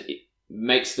creates it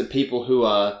makes the people who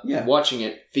are watching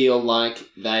it feel like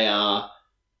they are.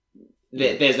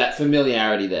 There's that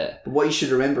familiarity there. But what you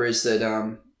should remember is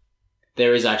that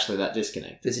there is actually that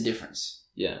disconnect. There's a difference.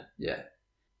 Yeah.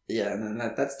 And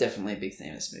that's definitely a big theme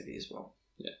in this movie as well.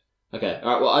 Yeah. Okay.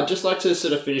 All right. Well, I'd just like to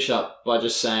sort of finish up by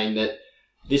just saying that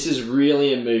this is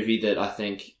really a movie that I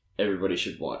think everybody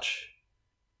should watch.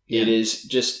 Yeah. It is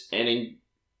just an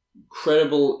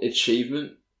incredible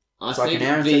achievement. It's like an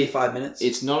hour and 35 minutes.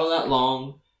 It's not that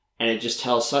long, and it just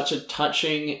tells such a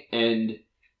touching and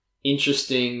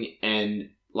interesting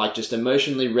and like just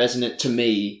emotionally resonant to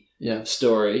me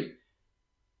story.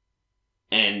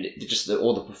 And just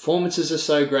all the performances are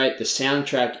so great. The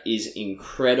soundtrack is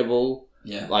incredible.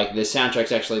 Yeah. Like the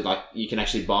soundtrack's actually like you can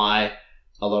actually buy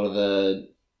a lot of the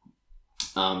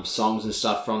songs and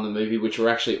stuff from the movie, which were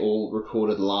actually all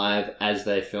recorded live as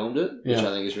they filmed it, which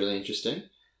I think is really interesting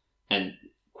and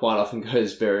quite often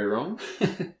goes very wrong.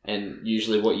 And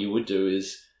usually what you would do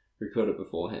is record it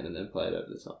beforehand and then play it over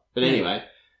the top. But anyway,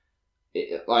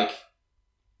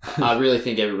 I really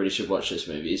think everybody should watch this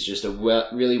movie. It's just a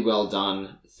really well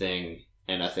done thing,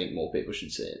 and I think more people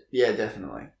should see it. Yeah,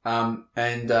 definitely.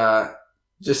 And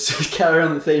just to carry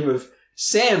on the theme of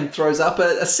Sam throws up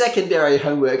a secondary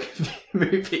homework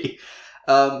movie.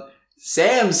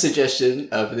 Sam's suggestion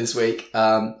for this week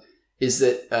is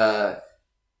that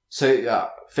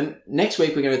for next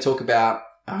week we're going to talk about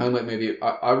a homework movie.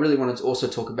 I really wanted to also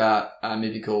talk about a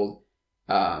movie called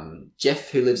Jeff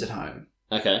Who Lives at Home.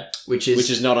 Okay. Which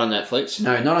is not on Netflix?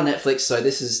 No, not on Netflix. So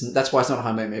that's why it's not a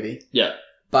homework movie. Yeah.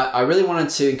 But I really wanted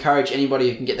to encourage anybody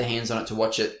who can get their hands on it to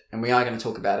watch it, and we are going to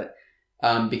talk about it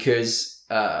because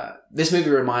this movie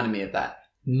reminded me of that.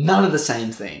 None of the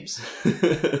same themes,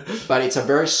 but it's a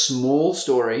very small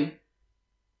story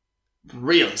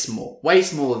really small, way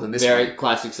smaller than this Very one.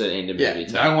 classics that end a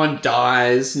movie. Yeah, no one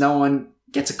dies, no one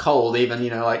gets a cold even,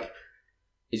 like...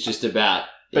 It's just about...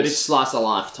 But it's slice of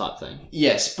life type thing.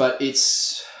 Yes, but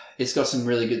it's got some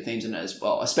really good themes in it as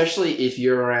well, especially if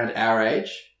you're around our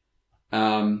age.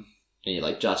 And you're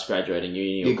like just graduating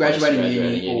uni. You're graduating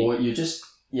uni, or you're just...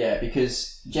 Yeah,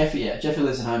 because Jeffy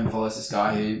lives at home and follows this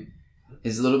guy who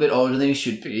is a little bit older than he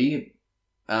should be,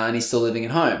 and he's still living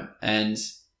at home. And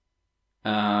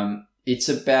it's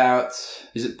about...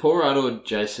 Is it Paul Rudd or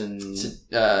Jason?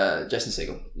 Jason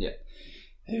Segel. Yeah.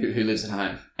 Who lives at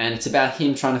home. And it's about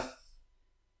him trying to...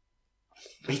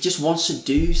 He just wants to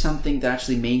do something that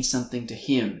actually means something to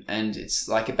him. And it's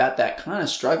like about that kind of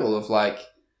struggle of like...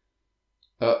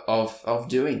 Of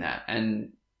doing that.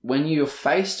 And when you're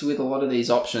faced with a lot of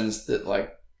these options that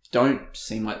like don't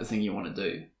seem like the thing you want to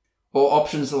do, or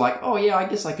options are like, oh yeah, I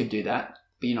guess I could do that,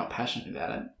 but you're not passionate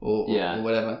about it, or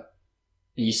whatever,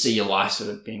 and you see your life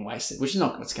sort of being wasted, which is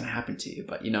not what's going to happen to you,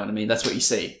 but you know what I mean. That's what you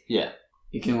see. Yeah,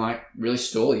 it can like really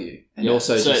stall you, and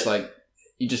also just like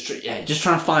you just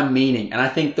trying to find meaning. And I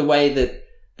think the way that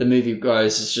the movie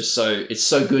goes is just it's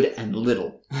so good and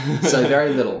little, so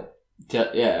very little.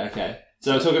 Yeah. Okay.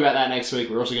 So we'll talk about that next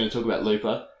week. We're also going to talk about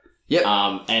Looper. Yep.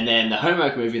 And then the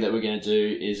homework movie that we're going to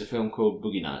do is a film called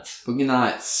Boogie Nights. Boogie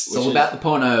Nights. It's all about the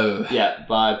porno. Yeah,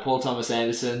 by Paul Thomas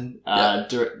Anderson.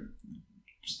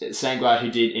 Same guy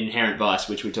who did Inherent Vice,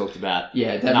 which we talked about.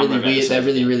 Yeah, that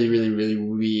really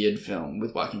weird film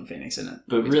with Joaquin Phoenix in it.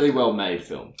 But really well made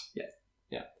film. Yeah.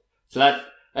 Yeah. So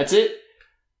that's it.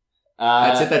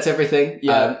 That's everything.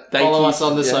 Yeah, follow us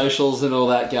on the socials and all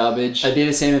that garbage.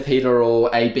 Abusasampeter or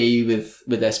AB with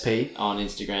SP on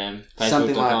Instagram,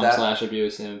 something like that.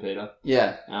 /Abusasampeter.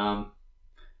 Yeah.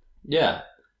 Yeah.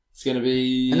 It's gonna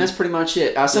be, and that's pretty much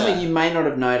it. Something you may not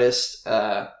have noticed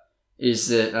is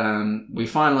that we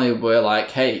finally were like,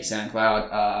 hey,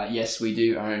 SoundCloud, yes, we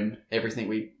do own everything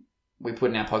we put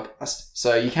in our podcast,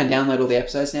 so you can download all the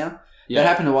episodes now. That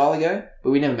happened a while ago, but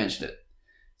we never mentioned it.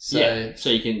 So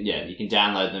you can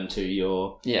download them to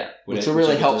your which will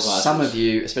really help some of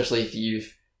you, especially if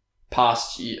you've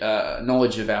passed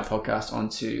knowledge of our podcast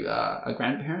onto a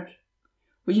grandparent.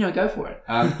 Well, go for it.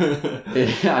 I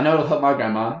know it'll help my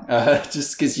grandma.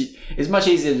 Just because it's much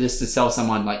easier just to tell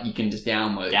someone like you can just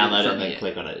download it and then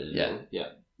click on it. Yeah.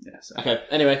 So. Okay.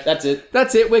 Anyway, that's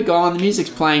it. We're gone. The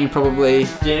music's playing probably.